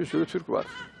 Avustralya'da bir sürü Türk var.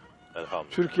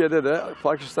 Elhamdülillah. Türkiye'de de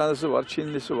Pakistanlısı var,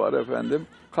 Çinlisi var efendim,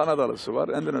 Kanadalısı var,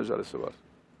 Endonezyalısı var.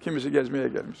 Kimisi gezmeye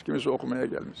gelmiş, kimisi okumaya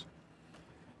gelmiş.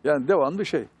 Yani devamlı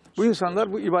şey. Bu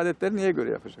insanlar bu ibadetleri niye göre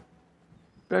yapacak?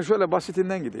 Ben şöyle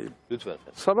basitinden gideyim. Lütfen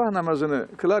efendim. Sabah namazını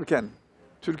kılarken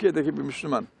Türkiye'deki bir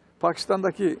Müslüman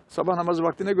Pakistan'daki sabah namazı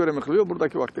vaktine göre mi kılıyor,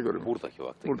 buradaki vakte göre mi?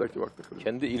 Buradaki vakte kılıyor.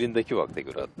 Kendi ilindeki vakte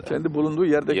göre hatta. Kendi bulunduğu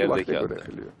yerdeki vakte hatta. göre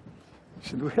kılıyor.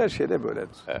 Şimdi bu her şeyde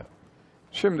böyledir. Evet.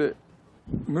 Şimdi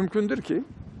mümkündür ki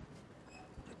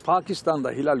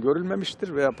Pakistan'da hilal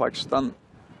görülmemiştir veya Pakistan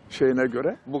şeyine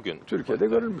göre Bugün Türkiye'de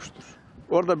görülmüştür.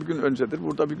 Orada bir gün öncedir,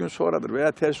 burada bir gün sonradır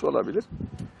veya tersi olabilir.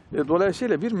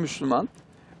 Dolayısıyla bir Müslüman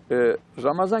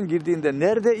Ramazan girdiğinde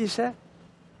nerede ise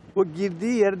o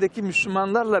girdiği yerdeki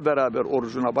Müslümanlarla beraber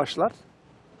orucuna başlar.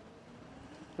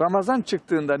 Ramazan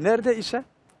çıktığında nerede ise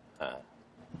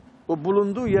o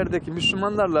bulunduğu yerdeki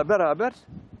Müslümanlarla beraber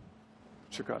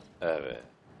çıkar. Evet.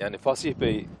 Yani Fasih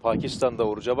Bey Pakistan'da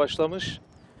oruca başlamış.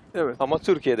 Evet. Ama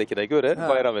Türkiye'dekine göre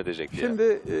bayram edecek diye.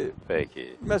 Şimdi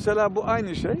peki. Mesela bu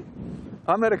aynı şey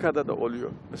Amerika'da da oluyor.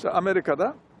 Mesela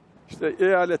Amerika'da işte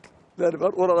eyaletler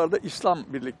var, oralarda İslam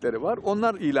birlikleri var.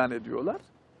 Onlar ilan ediyorlar.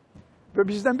 Ve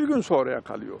bizden bir gün sonraya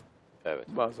kalıyor. Evet.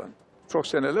 Bazen. Çok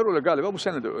seneler öyle, galiba bu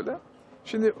sene de öyle.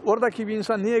 Şimdi oradaki bir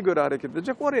insan neye göre hareket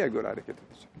edecek? Oraya göre hareket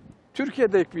edecek.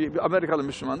 Türkiye'deki bir Amerikalı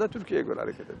Müslüman da Türkiye'ye göre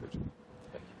hareket edecek.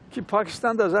 Ki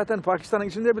Pakistan'da zaten Pakistan'ın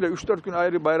içinde bile 3-4 gün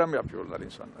ayrı bayram yapıyorlar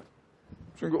insanlar.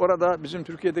 Çünkü orada bizim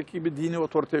Türkiye'deki gibi dini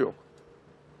otorite yok.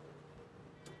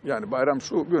 Yani bayram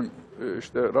şu gün,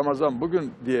 işte Ramazan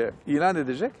bugün diye ilan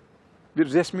edecek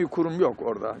bir resmi kurum yok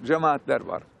orada. Cemaatler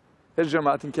var. Her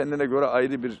cemaatin kendine göre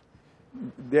ayrı bir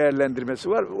değerlendirmesi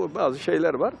var. Bazı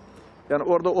şeyler var. Yani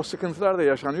orada o sıkıntılar da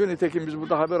yaşanıyor. Nitekim biz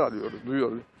burada haber alıyoruz,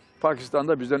 duyuyoruz.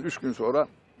 Pakistan'da bizden 3 gün sonra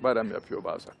bayram yapıyor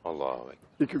bazen. Allah'a emanet.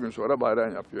 2 gün sonra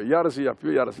bayram yapıyor. Yarısı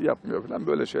yapıyor, yarısı yapmıyor falan,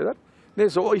 böyle şeyler.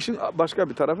 Neyse, o işin başka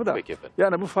bir tarafı da. Peki efendim.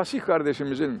 Yani bu Fasih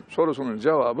kardeşimizin sorusunun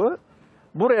cevabı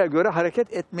buraya göre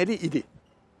hareket etmeli idi.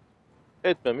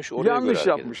 Etmemiş, oraya Yanlış göre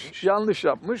yapmış, etmiş. yanlış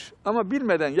yapmış ama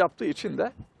bilmeden yaptığı için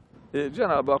de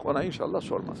Cenab-ı Hak ona inşallah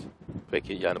sormaz.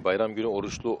 Peki yani bayram günü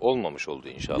oruçlu olmamış oldu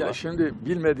inşallah. Ya şimdi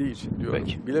bilmediği için diyorum.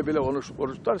 Peki. Bile bile oruç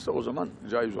tutarsa o zaman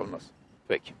caiz olmaz.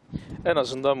 Peki. En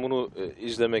azından bunu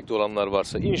izlemekte olanlar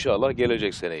varsa inşallah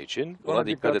gelecek sene için buna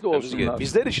dikkat etmemiz gerekiyor.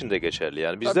 Bizler için de geçerli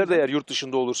yani. Bizler de eğer yurt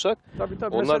dışında olursak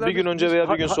onlar Mesela bir gün önce veya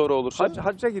bir gün sonra olursa.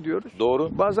 Hacca gidiyoruz.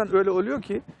 Doğru. Bazen öyle oluyor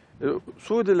ki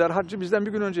Suudiler haccı bizden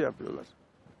bir gün önce yapıyorlar.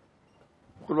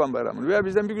 Kurban Bayramı'nı veya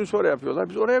bizden bir gün sonra yapıyorlar.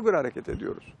 Biz oraya göre hareket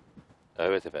ediyoruz.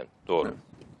 Evet efendim, doğru.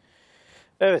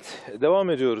 Evet, devam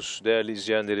ediyoruz değerli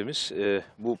izleyenlerimiz.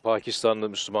 Bu Pakistanlı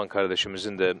Müslüman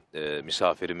kardeşimizin de,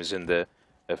 misafirimizin de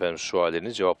efendim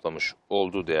suallerini cevaplamış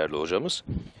oldu değerli hocamız.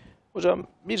 Hocam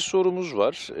bir sorumuz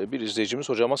var. Bir izleyicimiz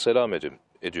hocama selam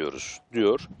ediyoruz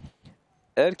diyor.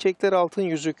 Erkekler altın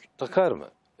yüzük takar mı?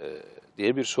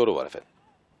 Diye bir soru var efendim.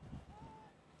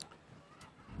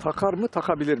 Takar mı,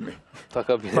 takabilir mi?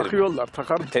 Takabilir Takıyorlar.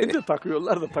 Takar mı deyince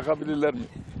takıyorlar da takabilirler mi?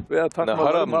 Veya takmaları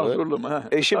haram mı? mahzurlu mu?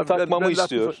 Eşim Tabii takmamı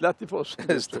istiyor. Latif olsun.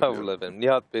 Estağfurullah efendim.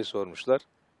 Nihat Bey sormuşlar.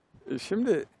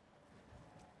 Şimdi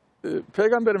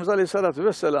Peygamberimiz Aleyhisselatü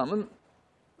Vesselam'ın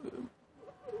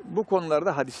bu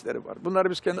konularda hadisleri var. Bunları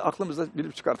biz kendi aklımızda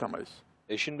bilip çıkartamayız.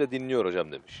 Eşim de dinliyor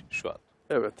hocam demiş şu an.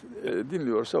 Evet,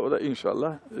 dinliyorsa o da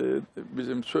inşallah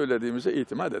bizim söylediğimize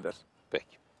itimat eder.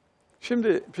 Peki.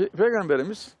 Şimdi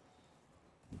Peygamberimiz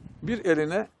bir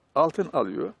eline altın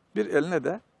alıyor, bir eline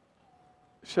de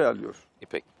şey alıyor.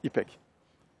 İpek.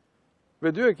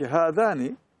 Ve diyor ki,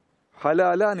 "Hâdâni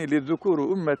halâlâni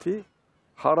lizzukûru ümmeti,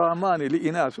 haramâni li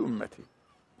inâsi ümmeti."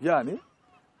 Yani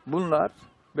bunlar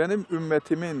benim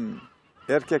ümmetimin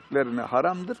erkeklerine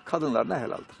haramdır, kadınlarına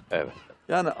helaldir. Evet.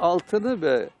 Yani altını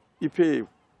ve ipeği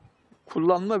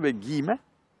kullanma ve giyme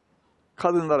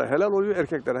kadınlara helal oluyor,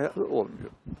 erkeklere helal olmuyor.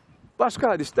 Başka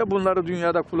hadiste bunları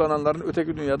dünyada kullananların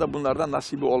öteki dünyada bunlardan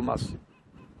nasibi olmaz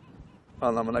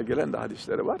anlamına gelen de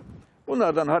hadisleri var.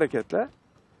 Bunlardan hareketle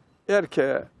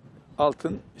erkeğe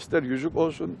altın, ister yüzük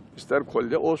olsun, ister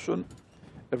kolye olsun,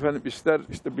 efendim ister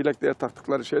işte bilekliğe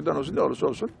taktıkları şeyden olsun, ne olursa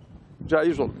olsun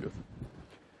caiz olmuyor.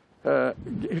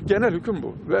 Genel hüküm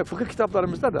bu. Ve fıkıh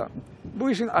kitaplarımızda da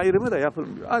bu işin ayrımı da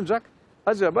yapılmıyor. Ancak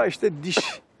acaba işte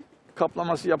diş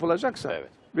kaplaması yapılacaksa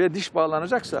ve diş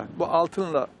bağlanacaksa bu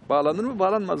altınla bağlanır mı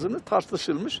bağlanmaz mı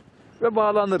tartışılmış ve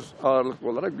bağlanır ağırlıklı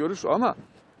olarak görüş o. Ama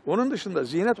onun dışında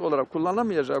zinet olarak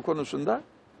kullanılamayacağı konusunda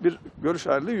bir görüş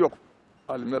ayrılığı yok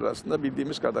alimler arasında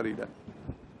bildiğimiz kadarıyla.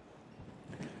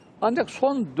 Ancak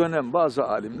son dönem bazı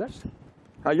alimler,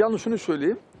 yalnız şunu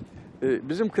söyleyeyim,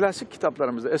 bizim klasik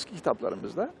kitaplarımızda, eski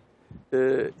kitaplarımızda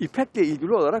ipekle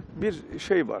ilgili olarak bir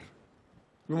şey var,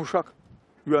 yumuşak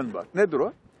yön var. Nedir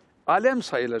o? Alem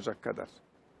sayılacak kadar.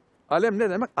 Alem ne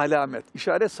demek? Alamet,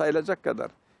 işaret sayılacak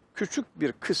kadar küçük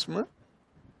bir kısmı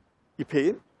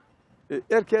ipeğin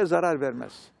erkeğe zarar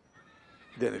vermez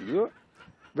deniliyor.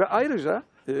 Ve ayrıca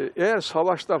eğer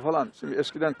savaşta falan, şimdi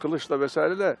eskiden kılıçla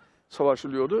vesaireyle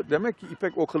savaşılıyordu. Demek ki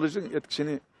ipek o kılıcın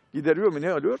etkisini gideriyor mu,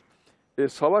 ne oluyor?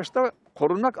 Savaşta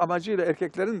korunmak amacıyla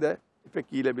erkeklerin de ipek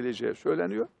giyilebileceği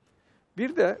söyleniyor.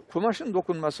 Bir de kumaşın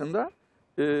dokunmasında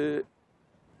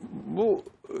bu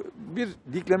bir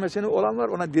diklemesini olan var,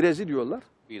 ona direzi diyorlar.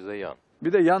 Bir de yan.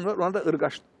 Bir de yan var, ona da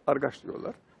argaç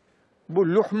diyorlar. Bu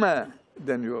luhme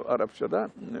deniyor Arapçada.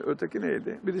 Öteki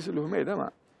neydi? Birisi luhmeydi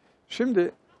ama.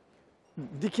 Şimdi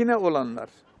dikine olanlar,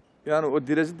 yani o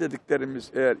direzi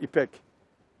dediklerimiz eğer ipek,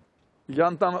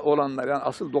 yanda olanlar, yani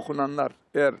asıl dokunanlar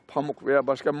eğer pamuk veya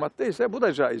başka bir madde ise bu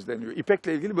da caiz deniyor.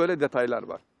 İpekle ilgili böyle detaylar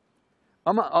var.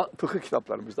 Ama fıkıh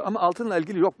kitaplarımızda. Ama altınla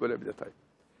ilgili yok böyle bir detay.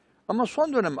 Ama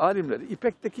son dönem alimleri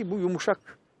ipekteki bu yumuşak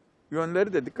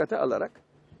yönleri de dikkate alarak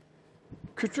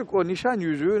küçük o nişan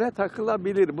yüzüğüne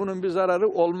takılabilir, bunun bir zararı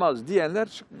olmaz diyenler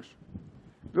çıkmış.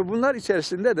 Ve bunlar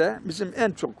içerisinde de bizim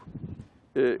en çok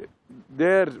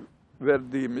değer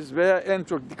verdiğimiz veya en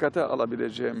çok dikkate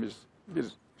alabileceğimiz bir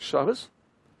şahıs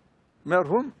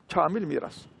merhum Kamil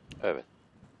Miras. Evet.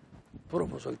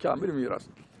 Profesör Kamil Miras.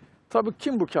 Tabii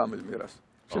kim bu Kamil Miras?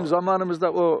 Şimdi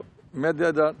zamanımızda o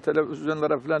medyada,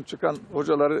 televizyonlara falan çıkan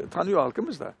hocaları tanıyor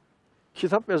halkımız da.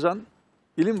 Kitap yazan,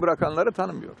 ilim bırakanları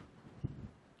tanımıyor.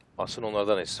 Asıl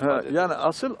onlardan istifade ediyor. Yani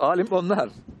asıl alim onlar.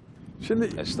 Şimdi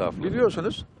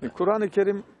biliyorsunuz Kur'an-ı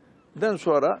Kerim'den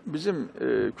sonra bizim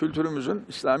kültürümüzün,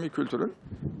 İslami kültürün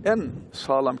en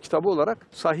sağlam kitabı olarak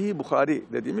Sahih-i Buhari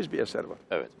dediğimiz bir eser var.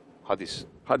 Evet, hadis.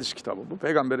 Hadis kitabı bu.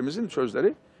 Peygamberimizin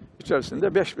sözleri içerisinde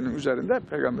 5000'in üzerinde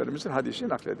Peygamberimizin hadisi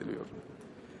naklediliyor.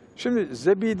 Şimdi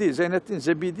Zeynettin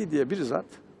Zebidi diye bir zat,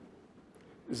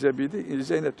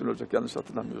 Zeynettin olacak yanlış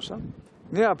hatırlamıyorsam,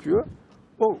 ne yapıyor?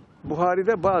 O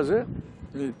Buhari'de bazı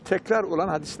tekrar olan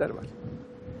hadisler var.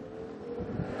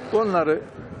 Onları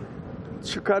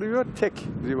çıkarıyor, tek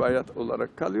rivayet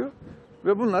olarak kalıyor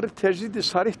ve bunları Tecrid-i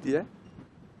Sarih diye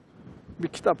bir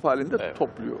kitap halinde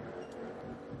topluyor.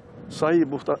 Sahih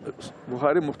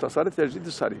Buhari Muhtasarı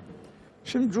Tecrid-i Sarih.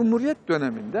 Şimdi Cumhuriyet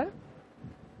döneminde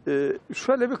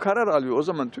şöyle bir karar alıyor o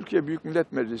zaman Türkiye Büyük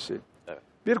Millet Meclisi.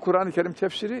 Bir Kur'an-ı Kerim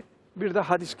tefsiri, bir de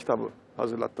hadis kitabı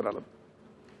hazırlattıralım.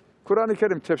 Kur'an-ı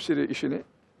Kerim tefsiri işini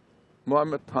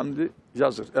Muhammed Hamdi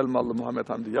Yazır, Elmalı Muhammed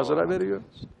Hamdi Yazır'a veriyor.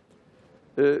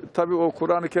 Tabii o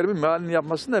Kur'an-ı Kerim'in mealini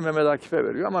yapmasını da Mehmet Akif'e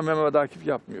veriyor ama Mehmet Akif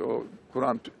yapmıyor. O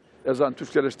Kur'an ezan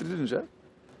Türkçeleştirilince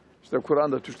işte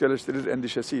Kur'an da Türkçeleştirilir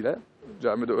endişesiyle,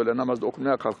 camide öğle namazda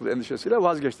okunmaya kalkılır endişesiyle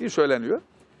vazgeçtiği söyleniyor.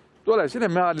 Dolayısıyla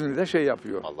mealini de şey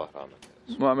yapıyor. Allah rahmet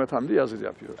eylesin. Muhammed Hamdi Yazır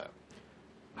yapıyor. Evet.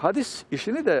 Hadis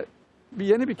işini de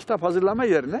yeni bir kitap hazırlama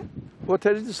yerine o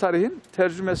Tecrid-i Sarih'in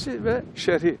tercümesi ve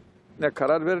şerhine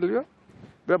karar veriliyor.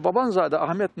 Ve Babanzade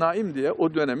Ahmet Naim diye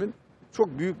o dönemin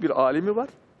çok büyük bir alimi var.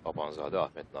 Babanzade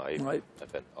Ahmet Naim.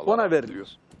 Efendim, ona veriliyor.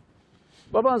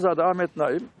 Babanzade Ahmet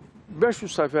Naim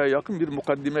 500 sayfaya yakın bir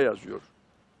mukaddime yazıyor.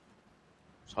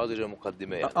 Sadece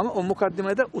mukaddime yani. Ama o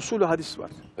mukaddimede usulü hadis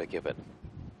var. Peki efendim.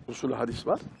 Usulü hadis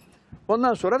var.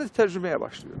 Ondan sonra da tercümeye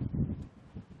başlıyor.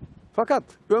 Fakat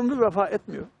ömrü vefa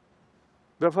etmiyor.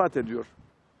 Vefat ediyor.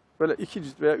 Böyle 2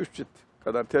 cilt veya 3 cilt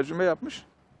kadar tercüme yapmış.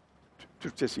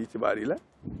 Türkçesi itibariyle.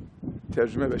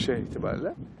 Tercüme ve şerh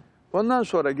itibariyle. Ondan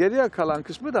sonra geriye kalan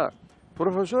kısmı da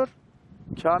Profesör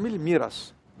Kamil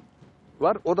Miras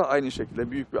var. O da aynı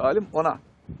şekilde büyük bir alim. Ona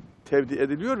tevdi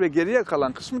ediliyor ve geriye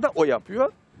kalan kısmı da o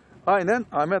yapıyor. Aynen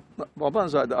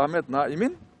Babanzade Ahmet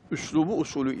Naim'in üslubu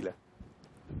usulü ile.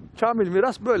 Kamil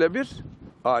Miras böyle bir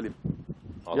alim.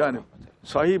 Yani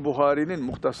Sahih Buhari'nin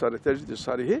muhtasarı Tecrid-i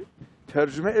Sarih'i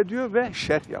tercüme ediyor ve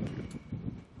şerh yapıyor.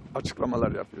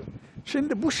 Açıklamalar yapıyor.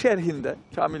 Şimdi bu şerhinde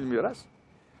Kamil Miras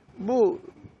bu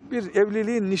bir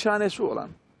evliliğin nişanesi olan,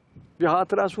 bir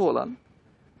hatırası olan,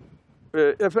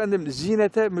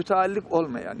 zinete müteallik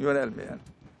olmayan, yönelmeyen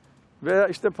veya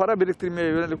işte para biriktirmeye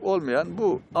yönelik olmayan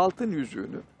bu altın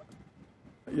yüzüğünü,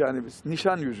 yani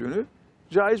nişan yüzüğünü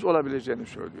caiz olabileceğini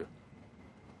söylüyor.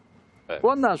 Evet.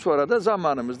 Ondan sonra da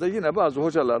zamanımızda yine bazı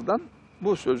hocalardan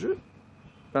bu sözü,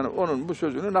 yani onun bu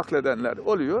sözünü nakledenler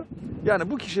oluyor.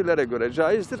 Yani bu kişilere göre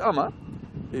caizdir ama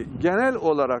genel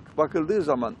olarak bakıldığı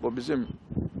zaman o bizim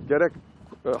gerek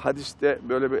hadiste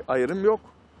böyle bir ayrım yok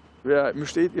veya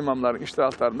müştehit imamların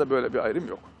içtihatlarında böyle bir ayrım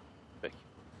yok. Peki.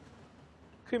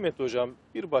 Kıymetli hocam,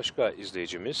 bir başka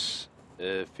izleyicimiz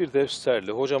Firdevs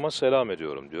Serli, hocama selam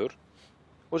ediyorum diyor.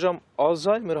 Hocam,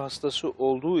 Alzheimer hastası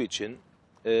olduğu için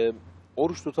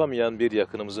oruç tutamayan bir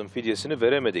yakınımızın fidyesini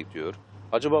veremedik diyor.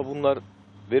 Acaba bunlar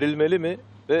verilmeli mi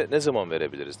ve ne zaman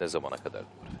verebiliriz, ne zamana kadar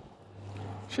diyor.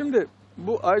 Şimdi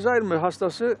bu Alzheimer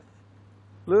hastasılığın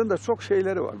da çok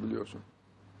şeyleri var biliyorsun.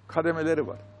 Kademeleri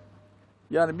var.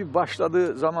 Yani bir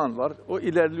başladığı zaman var, o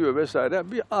ilerliyor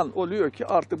vesaire. Bir an oluyor ki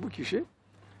artık bu kişi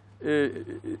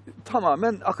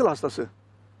tamamen akıl hastası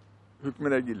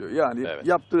hükmüne geliyor. Yani evet,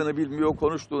 yaptığını bilmiyor,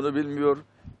 konuştuğunu bilmiyor,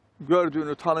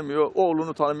 gördüğünü tanımıyor,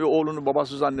 oğlunu tanımıyor, oğlunu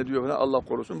babası zannediyor falan, Allah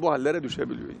korusun. Bu hallere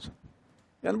düşebiliyor insan.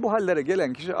 Yani bu hallere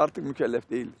gelen kişi artık mükellef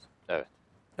değildir. Evet.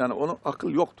 Yani onun akıl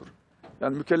yoktur.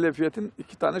 Yani mükellefiyetin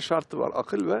 2 tane şartı var.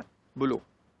 Akıl ve buluğ.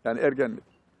 Yani ergenlik.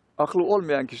 Aklı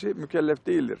olmayan kişi mükellef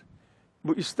değildir.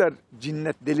 Bu ister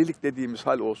cinnet, delilik dediğimiz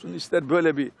hal olsun, ister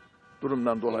böyle bir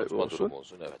durumdan dolayı olsun.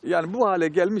 Evet. Yani bu hale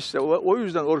gelmişse, o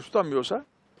yüzden oruç tutamıyorsa,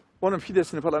 onun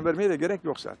fidesini falan vermeye de gerek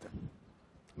yok zaten.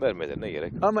 Vermelerine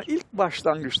gerek yok. Ama ilk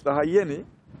başlangıç daha yeni,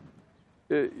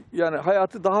 yani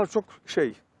hayatı daha çok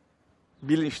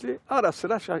bilinçli, ara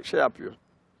sıra yapıyor,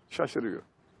 şaşırıyor.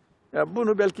 Yani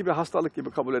bunu belki bir hastalık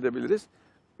gibi kabul edebiliriz.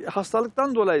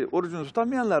 Hastalıktan dolayı orucunu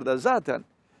tutamayanlar da zaten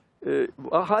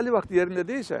hali vakti yerinde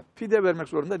değilse fidye vermek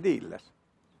zorunda değiller.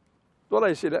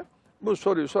 Dolayısıyla bu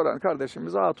soruyu soran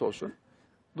kardeşimiz rahat olsun.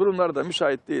 Durumları da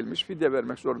müsait değilmiş, fidye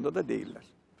vermek zorunda da değiller.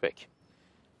 Peki.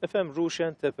 Efendim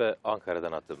Ruşen Tepe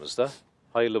Ankara'dan attığımızda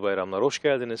hayırlı bayramlar, hoş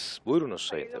geldiniz. Buyurunuz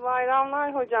Sayın Tepe. Hayırlı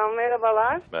bayramlar hocam,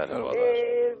 merhabalar. Merhabalar.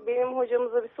 Benim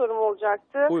hocamıza bir sorum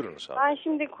olacaktı. Buyurunuz abi. Ben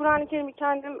şimdi Kur'an-ı Kerim'i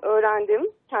kendim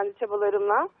öğrendim, kendi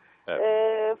çabalarımla.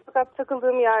 Evet. Fakat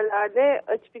takıldığım yerlerde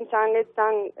açıp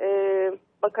internetten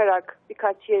bakarak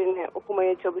birkaç yerini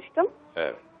okumaya çalıştım.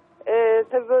 Evet.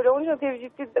 Tabii böyle olunca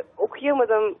tevcihte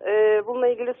okuyamadım. Bununla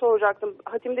ilgili soracaktım.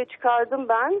 Hatimde çıkardım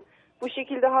ben. Bu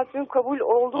şekilde hatmim kabul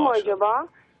oldu mu acaba?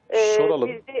 Soralım.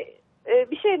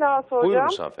 Bir şey daha soracağım.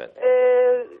 Buyurunuz hanımefendi.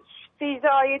 Secde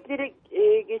ayetleri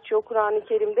geçiyor Kur'an-ı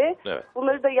Kerim'de. Evet.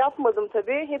 Bunları da yapmadım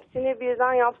tabii. Hepsini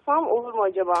birden yapsam olur mu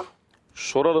acaba?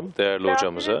 Soralım değerli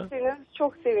hocamıza.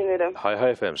 Çok sevinirim.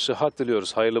 Hay efendim. Sıhhat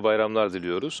diliyoruz. Hayırlı bayramlar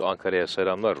diliyoruz. Ankara'ya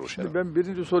selamlar Ruşen. Ben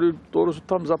birinci soruyu doğrusu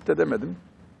tam zapt edemedim.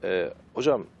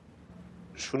 Hocam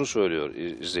şunu söylüyor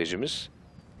izleyicimiz.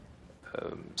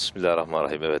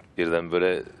 Bismillahirrahmanirrahim. Evet, birden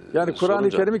böyle yani Kur'an-ı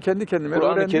Kerim'i kendi kendime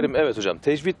Kur'an-ı öğrendim. Kerim, evet hocam.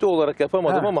 Tecvidde olarak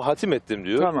yapamadım ama hatim ettim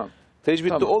diyor. Tamam. Tecvidde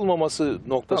Tamam. olmaması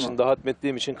noktasında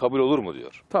hatmettiğim için kabul olur mu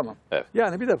diyor. Tamam. Evet.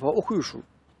 Yani bir defa okuyuşu,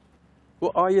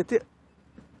 bu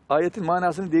ayetin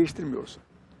manasını değiştirmiyorsa,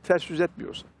 ters yüz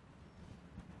etmiyorsa,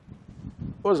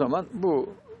 o zaman bu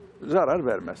zarar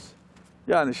vermez.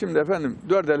 Yani şimdi efendim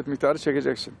 4 elif miktarı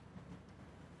çekeceksin.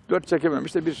 4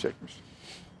 çekememiş de 1 çekmiş.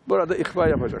 Burada ihva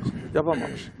yapacaksın.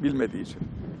 Yapamamış, bilmediği için.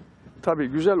 Tabii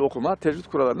güzel okuma, tecvid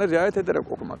kurallarına riayet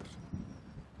ederek okumadır.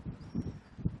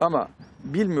 Ama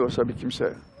bilmiyorsa bir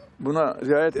kimse, buna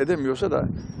riayet edemiyorsa da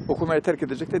okumayı terk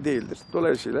edecek de değildir.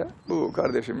 Dolayısıyla bu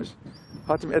kardeşimiz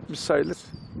hatim etmiş sayılır.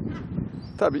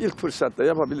 Tabii ilk fırsatta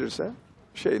yapabilirse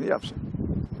şeyini yapsın.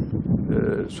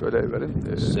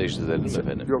 Söyleyiverin. Secdelerini mi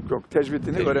efendim? Yok.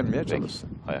 Tecvidini öğrenmeye çalışsın.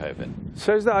 Hay efendim.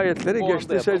 Secde ayetleri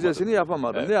geçti, secdesini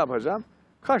yapamadım. Evet. Ne yapacağım?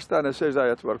 Kaç tane secde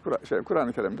ayeti var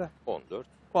Kur'an-ı Kerim'de? 14.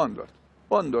 14.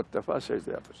 14 defa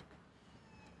secde yapacak.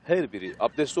 Her biri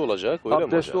abdestli olacak, öyle mi hocam?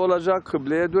 Abdestli olacak,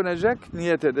 kıbleye dönecek,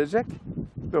 niyet edecek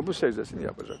ve bu secdesini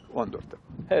yapacak 14 defa.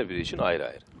 Her biri için ayrı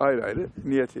ayrı. Ayrı ayrı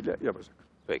niyetiyle yapacak.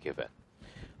 Peki efendim.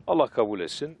 Allah kabul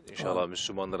etsin. İnşallah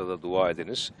Müslümanlara da dua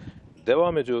ediniz.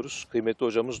 Devam ediyoruz. Kıymetli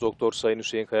hocamız Doktor Sayın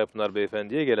Hüseyin Kayapınar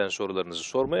Beyefendi'ye gelen sorularınızı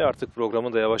sormaya artık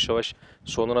programın da yavaş yavaş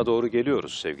sonuna doğru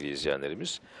geliyoruz sevgili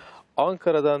izleyenlerimiz.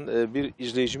 Ankara'dan bir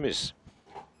izleyicimiz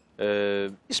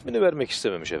ismini vermek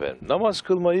istememiş efendim. Namaz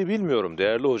kılmayı bilmiyorum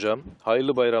değerli hocam.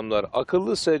 Hayırlı bayramlar.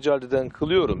 Akıllı seccadeden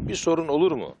kılıyorum. Bir sorun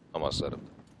olur mu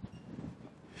namazlarımda?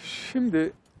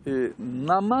 Şimdi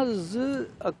namazı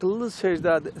akıllı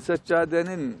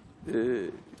seccadenin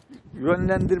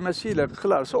yönlendirmesiyle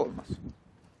kılarsa olmaz.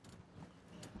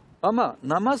 Ama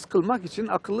namaz kılmak için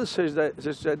akıllı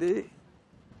seccadeyi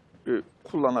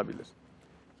kullanabilir.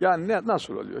 Yani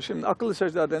nasıl oluyor? Şimdi akıllı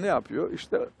secdade ne yapıyor?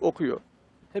 İşte okuyor.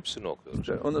 Hepsini okuyoruz.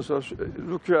 İşte ondan sonra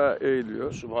rükûa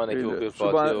eğiliyor. Subhaneke okuyor,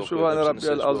 Fatiha okuyor. Subhane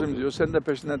Rabbiyel Azim okuyor diyor. Sen de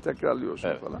peşinden tekrarlıyorsun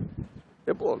evet. falan.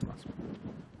 Bu olmaz.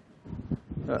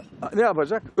 Ne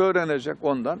yapacak? Öğrenecek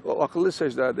ondan. O akıllı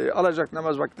secdadeyi alacak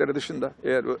namaz vakitleri dışında.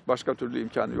 Eğer başka türlü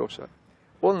imkanı yoksa.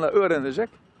 Onunla öğrenecek.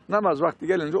 Namaz vakti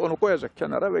gelince onu koyacak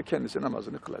kenara ve kendisi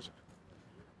namazını kılacak.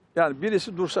 Yani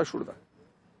birisi dursa şurada.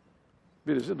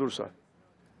 Birisi dursa.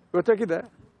 Öteki de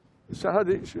sen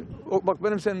hadi bak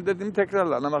benim senin dediğimi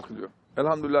tekrarla namaz kılıyor.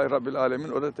 Elhamdülillahi Rabbil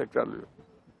Alemin o da tekrarlıyor.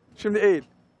 Şimdi eğil.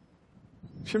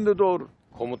 Şimdi doğru.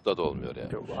 Komutla da olmuyor yani.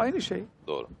 Aynı şey.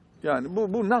 Doğru. Yani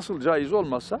bu nasıl caiz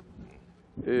olmazsa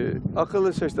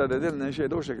akıllı secdade denilen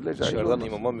şey de o şekilde caiz dışarıdan olmaz.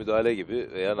 imama müdahale gibi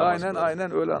veya namaz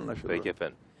Aynen öyle anlaşılıyor. Peki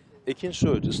efendim. Ekin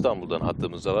Söğüt İstanbul'dan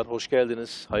hattımızdalar. Hoş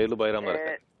geldiniz. Hayırlı bayramlar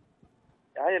efendim.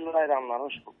 Hayırlı bayramlar.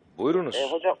 Hoş bulduk. Buyurunuz.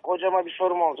 Hocama bir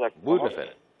sorum olacak. Buyurun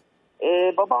efendim.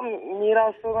 Babam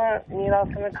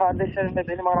mirasını kardeşlerimle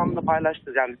benim aramda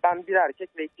paylaştı. Yani ben bir erkek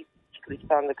ve iki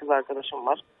tane de kız arkadaşım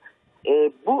var.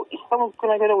 Bu İslam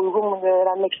hukukuna göre uygun mu diye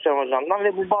öğrenmek istiyorum hocamdan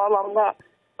ve bu bağlamda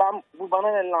ben bu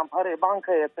bana verilen parayı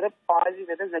bankaya yatırıp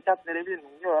faiziyle de zekat verebilir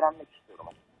miyim diye öğrenmek istiyorum.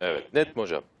 Evet, net mi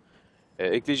hocam?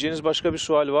 Ekleyeceğiniz başka bir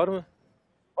sual var mı?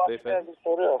 Başka bir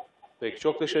soru yok. Peki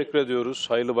çok teşekkür ediyoruz.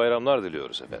 Hayırlı bayramlar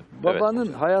diliyoruz efendim. Babanın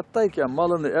evet, hayattayken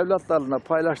malını evlatlarına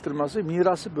paylaştırması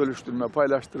mirası bölüştürme,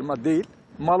 paylaştırma değil,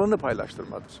 malını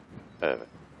paylaştırmadır. Evet.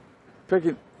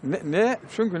 Peki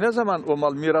çünkü ne zaman o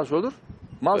mal miras olur?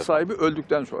 Mal evet. sahibi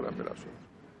öldükten sonra miras olur.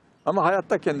 Ama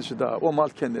hayatta kendisi daha, o mal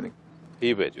kendinin.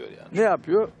 Hibe ediyor yani. Ne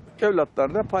yapıyor?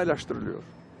 Evlatlarına paylaştırılıyor.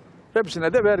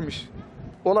 Hepsine de vermiş.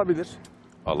 Olabilir.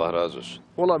 Allah razı olsun.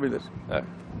 Olabilir. Evet.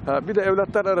 Bir de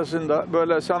evlatlar arasında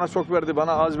böyle sana çok verdi,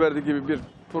 bana az verdi gibi bir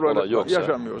problem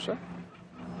yaşamıyorsa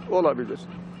olabilir.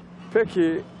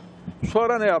 Peki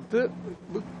sonra ne yaptı?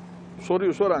 Bu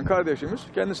soruyu soran kardeşimiz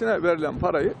kendisine verilen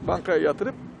parayı bankaya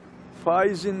yatırıp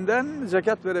faizinden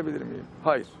zekat verebilir miyim?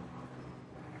 Hayır.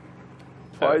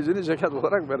 Faizini zekat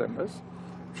olarak veremez.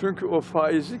 Çünkü o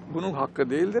faizlik bunun hakkı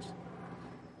değildir.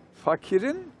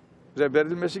 Fakirin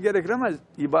verilmesi gerekir ama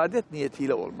ibadet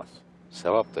niyetiyle olmaz.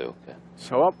 Sevap da yok yani.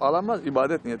 Sevap alamaz,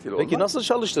 ibadet niyetiyle olmaz. Peki nasıl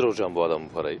çalıştırır hocam bu adam bu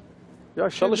parayı? Ya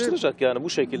çalıştıracak yani bu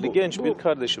şekilde genç bir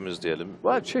kardeşimiz diyelim.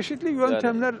 Var çeşitli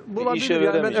yöntemler yani, bulabilir.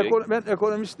 Yani ben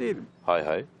ekonomist değilim.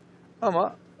 Hay.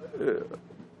 Ama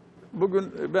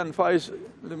bugün ben faiz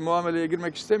muameleye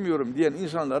girmek istemiyorum diyen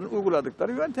insanların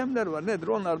uyguladıkları yöntemler var. Nedir?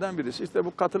 Onlardan birisi işte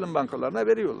bu katılım bankalarına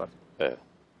veriyorlar. Evet.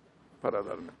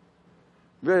 Paralarını.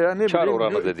 Veya ne kar bileyim,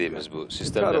 oranı dediğimiz bu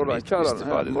sistemden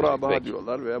istifade ediyor. Murabaha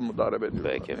diyorlar veya mudarebe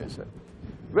diyorlar. Peki. Neyse.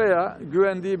 Veya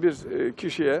güvendiği bir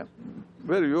kişiye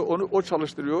veriyor, onu o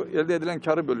çalıştırıyor, elde edilen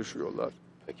karı bölüşüyorlar.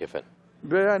 Peki efendim.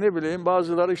 Veya ne bileyim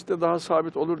bazıları işte daha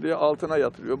sabit olur diye altına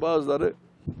yatırıyor. Bazıları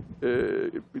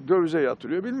dövize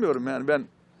yatırıyor. Bilmiyorum yani ben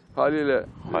haliyle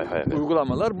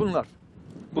uygulamalar bunlar.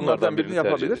 Bunlardan birini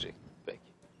yapabilir. Peki.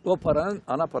 O paranın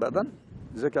ana paradan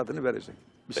zekatını verecek.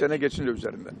 Bir sene geçince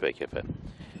üzerinden. Peki efendim.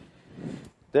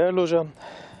 Değerli hocam,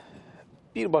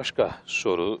 bir başka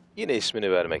soru, yine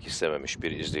ismini vermek istememiş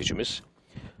bir izleyicimiz.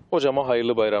 Hocama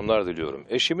hayırlı bayramlar diliyorum.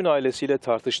 Eşimin ailesiyle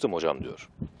tartıştım hocam diyor.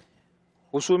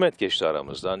 Husumet geçti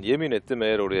aramızdan. Yemin ettim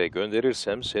eğer oraya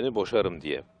gönderirsem seni boşarım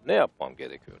diye. Ne yapmam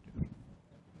gerekiyor diyor.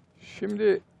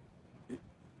 Şimdi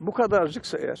bu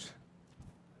kadarcıksa eğer.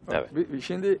 Evet.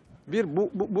 Şimdi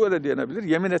bu öyle diyenebilir.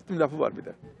 Yemin ettim lafı var bir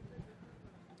de.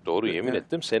 Doğru yemin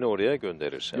ettim seni oraya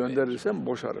gönderirsem. Gönderirsem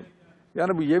boşarım.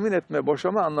 Yani bu yemin etme,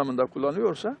 boşama anlamında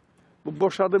kullanıyorsa bu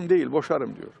boşadım değil,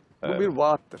 boşarım diyor. Evet. Bu bir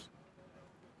vaattır.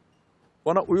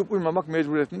 Ona uyup uymamak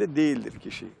mecburiyetinde değildir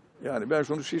kişi. Yani ben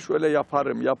şöyle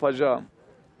yaparım, yapacağım.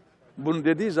 Bunu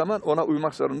dediği zaman ona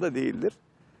uymak zorunda değildir.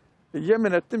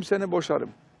 Yemin ettim seni boşarım.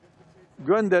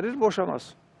 Gönderir,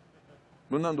 boşamaz.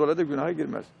 Bundan dolayı da günaha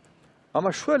girmez.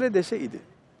 Ama şöyle deseydi,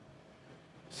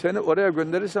 seni oraya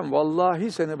gönderirsem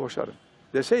vallahi seni boşarım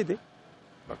deseydi,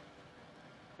 bak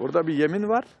burada bir yemin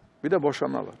var, bir de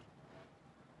boşama var.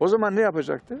 O zaman ne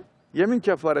yapacaktı? Yemin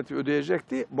kefareti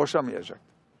ödeyecekti, boşamayacaktı.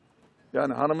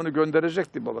 Yani hanımını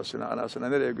gönderecekti babasına, anasına,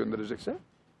 nereye gönderecekse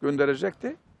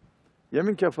gönderecekti.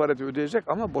 Yemin kefareti ödeyecek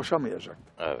ama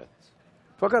boşamayacaktı. Evet.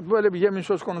 Fakat böyle bir yemin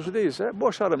söz konusu değilse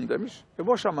boşarım demiş.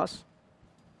 Boşamaz.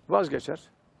 Vazgeçer.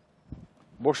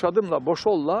 Boşadımla,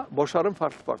 boşolla, boşarım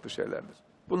farklı farklı şeylerdir.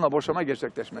 Bununla boşama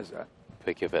gerçekleşmez yani.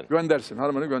 Peki efendim. Göndersin,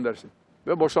 hanımını göndersin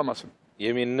ve boşamasın.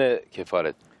 Yeminine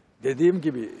kefaret. Dediğim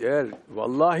gibi eğer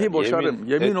vallahi boşarım,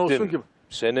 yemin olsun ki...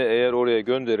 Seni eğer oraya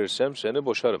gönderirsem seni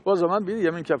boşarım. O zaman bir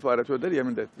yemin kefareti öder,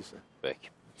 yemin de ettiyse. Peki.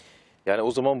 Yani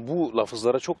o zaman bu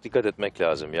lafızlara çok dikkat etmek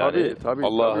lazım. Yani tabii,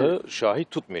 Allah'ı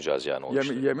şahit tutmayacağız yani.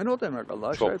 Yemin o demek,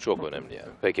 Allah'a şahit çok tutmak. önemli yani.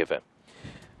 Peki efendim.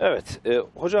 Evet,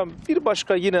 hocam bir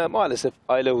başka yine maalesef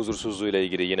aile huzursuzluğu ile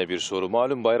ilgili yine bir soru.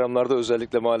 Malum bayramlarda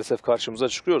özellikle maalesef karşımıza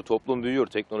çıkıyor. Toplum büyüyor,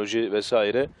 teknoloji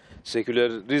vesaire.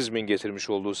 Sekülerizmin getirmiş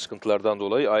olduğu sıkıntılardan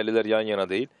dolayı aileler yan yana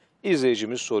değil.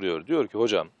 İzleyicimiz soruyor. Diyor ki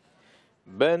hocam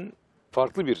ben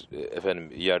farklı bir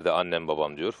yerde annem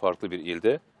babam diyor, farklı bir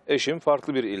ilde. Eşim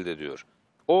farklı bir ilde diyor.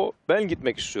 O ben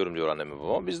gitmek istiyorum diyor anneme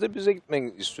babam. Biz de bize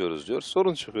gitmek istiyoruz diyor.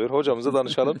 Sorun çıkıyor. Hocamıza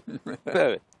danışalım.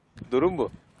 Evet. Durum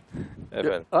bu.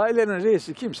 Efendim. Ailenin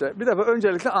reisi kimse bir defa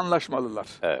öncelikle anlaşmalılar.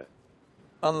 Evet.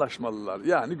 Anlaşmalılar.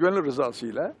 Yani gönül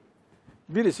rızasıyla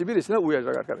birisi birisine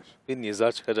uyacak arkadaş. Bir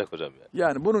niza çıkacak hocam ya.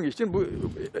 Yani bunun için bu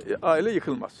aile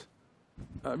yıkılmaz.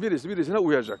 Yani birisi birisine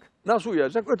uyacak. Nasıl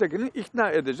uyacak? Ötekini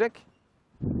ikna edecek.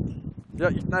 Ya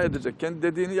ikna edecek, kendi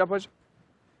dediğini yapacak.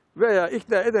 Veya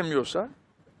ikna edemiyorsa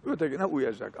ötekine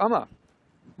uyacak. Ama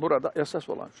burada esas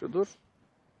olan şudur.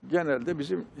 Genelde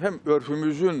bizim hem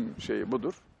örfümüzün şeyi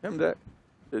budur, hem de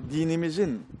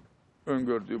dinimizin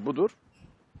öngördüğü budur.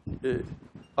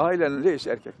 Ailenin reisi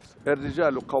erkektir.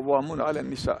 Er-ricalu kavvamun alen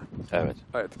nisa. Evet.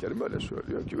 Ayet-i kerime öyle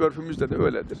söylüyor ki örfümüzde de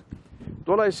öyledir.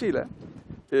 Dolayısıyla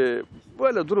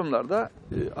böyle durumlarda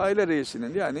aile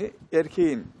reisinin yani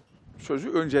erkeğin sözü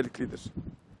önceliklidir.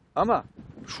 Ama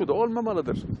şu da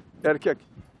olmamalıdır. Erkek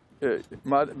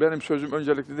benim sözüm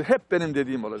önceliklidir. Hep benim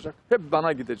dediğim olacak. Hep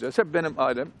bana gideceğiz. Hep benim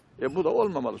ailem. Bu da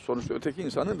olmamalı. Sonuçta öteki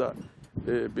insanın da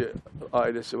bir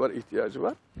ailesi var, ihtiyacı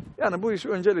var. Yani bu işi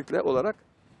öncelikle olarak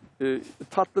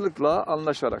tatlılıkla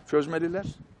anlaşarak çözmeliler.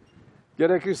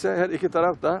 Gerekirse her iki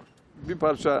taraf da bir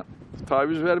parça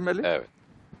taviz vermeli. Evet.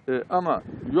 Ama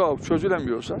yok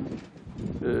çözülemiyorsa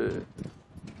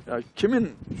yani kimin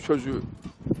sözü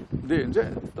deyince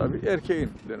tabii erkeğin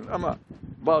denir. Ama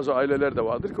bazı aileler de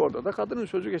vardır ki orada da kadının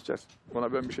sözü geçer.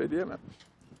 Ona ben bir şey diyemem.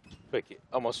 Peki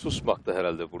ama susmak da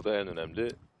herhalde burada en önemli.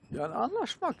 Yani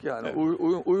anlaşmak yani Evet.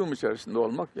 uyum içerisinde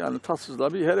olmak. Yani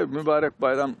tatsızla bir hele mübarek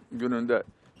bayram gününde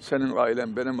senin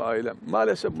ailen benim ailem.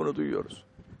 Maalesef bunu duyuyoruz.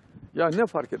 Ya ne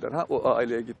fark eder? Ha o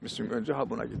aileye gitmişsin önce ha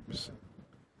buna gitmişsin.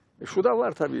 Şu da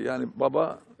var tabii yani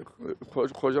baba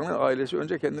kocanın ailesi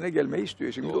önce kendine gelmeyi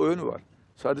istiyor. Şimdi o yönü var.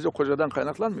 Sadece kocadan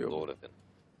kaynaklanmıyor. Doğru efendim.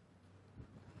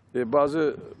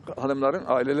 Bazı hanımların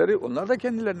aileleri onlar da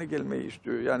kendilerine gelmeyi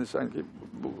istiyor. Yani sanki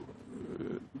bu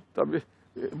tabii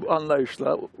bu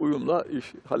anlayışla, uyumla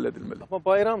iş halledilmeli. Ama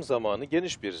bayram zamanı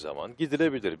geniş bir zaman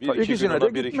gidilebilir. İkisine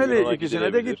de gitmeli,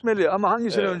 ikisine de gitmeli. Ama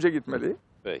hangisine Evet. önce gitmeli?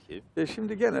 Peki.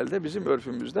 Şimdi genelde bizim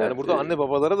örfümüzde... Yani burada anne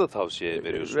babalara da tavsiye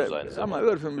veriyorsunuz aynı zamanda.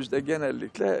 Ama örfümüzde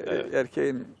genellikle Evet.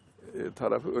 erkeğin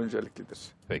tarafı önceliklidir.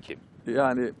 Peki.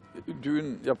 Yani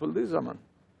düğün yapıldığı zaman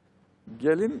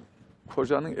gelin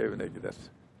kocanın evine gider.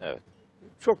 Evet.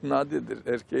 Çok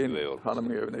nadirdir erkeğin Üvey olmaz. hanımın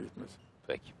evine gitmesi.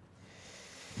 Peki.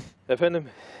 Efendim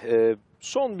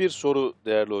son bir soru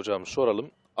değerli hocam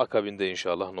soralım. Akabinde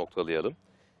inşallah noktalayalım.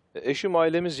 Eşim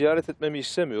ailemi ziyaret etmemi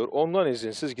istemiyor. Ondan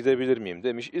izinsiz gidebilir miyim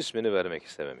demiş. İsmini vermek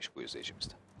istememiş bu izleyicimiz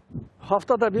de.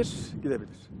 Haftada bir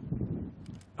gidebilir.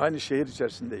 Aynı şehir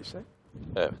içerisindeyse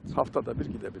Evet. haftada bir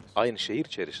gidebilir. Aynı şehir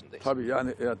içerisindeyiz. Tabii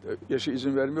yani yaşı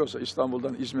izin vermiyorsa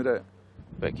İstanbul'dan İzmir'e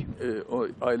Peki. o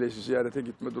ailesi ziyarete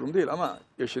gitme durum değil ama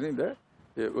eşinin de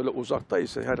öyle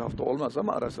uzaktaysa her hafta olmaz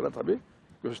ama ara sıra tabii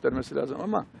göstermesi lazım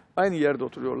ama aynı yerde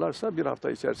oturuyorlarsa bir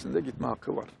hafta içerisinde gitme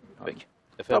hakkı var. Peki.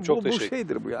 Efendim çok bu teşekkür ederim.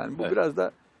 şeydir bu yani. Bu Evet. biraz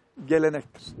da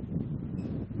gelenektir.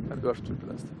 Yani örftür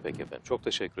biraz da. Peki efendim. Çok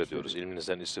teşekkür ediyoruz.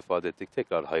 İlminizden istifade ettik.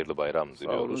 Tekrar hayırlı bayram Sağ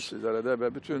olun diliyoruz. sizlere de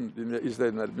ve bütün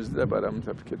izleyenlerimizle de bayramını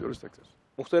tebrik ediyoruz tekrar.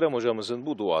 Muhterem hocamızın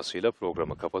bu duasıyla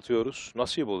programı kapatıyoruz.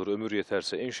 Nasip olur ömür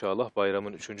yeterse inşallah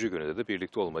bayramın 3. gününde de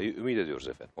birlikte olmayı ümit ediyoruz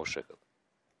efendim. Hoşçakalın.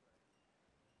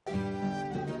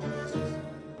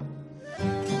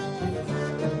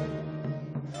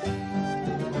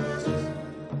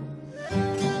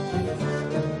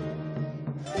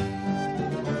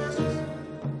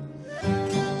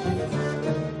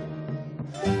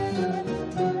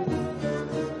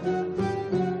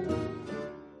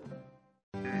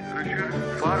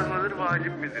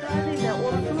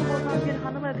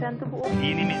 hanımefendi bu.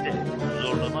 Dinimizde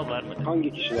zorlama var mı?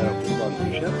 Hangi kişilere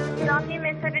kurban düşer? Şafii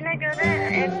mezhebine göre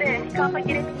evde nikaba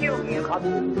gerekiyor muyum?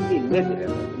 Kadın değil nedir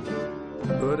efendim?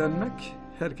 Öğrenmek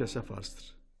herkese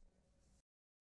farzdır.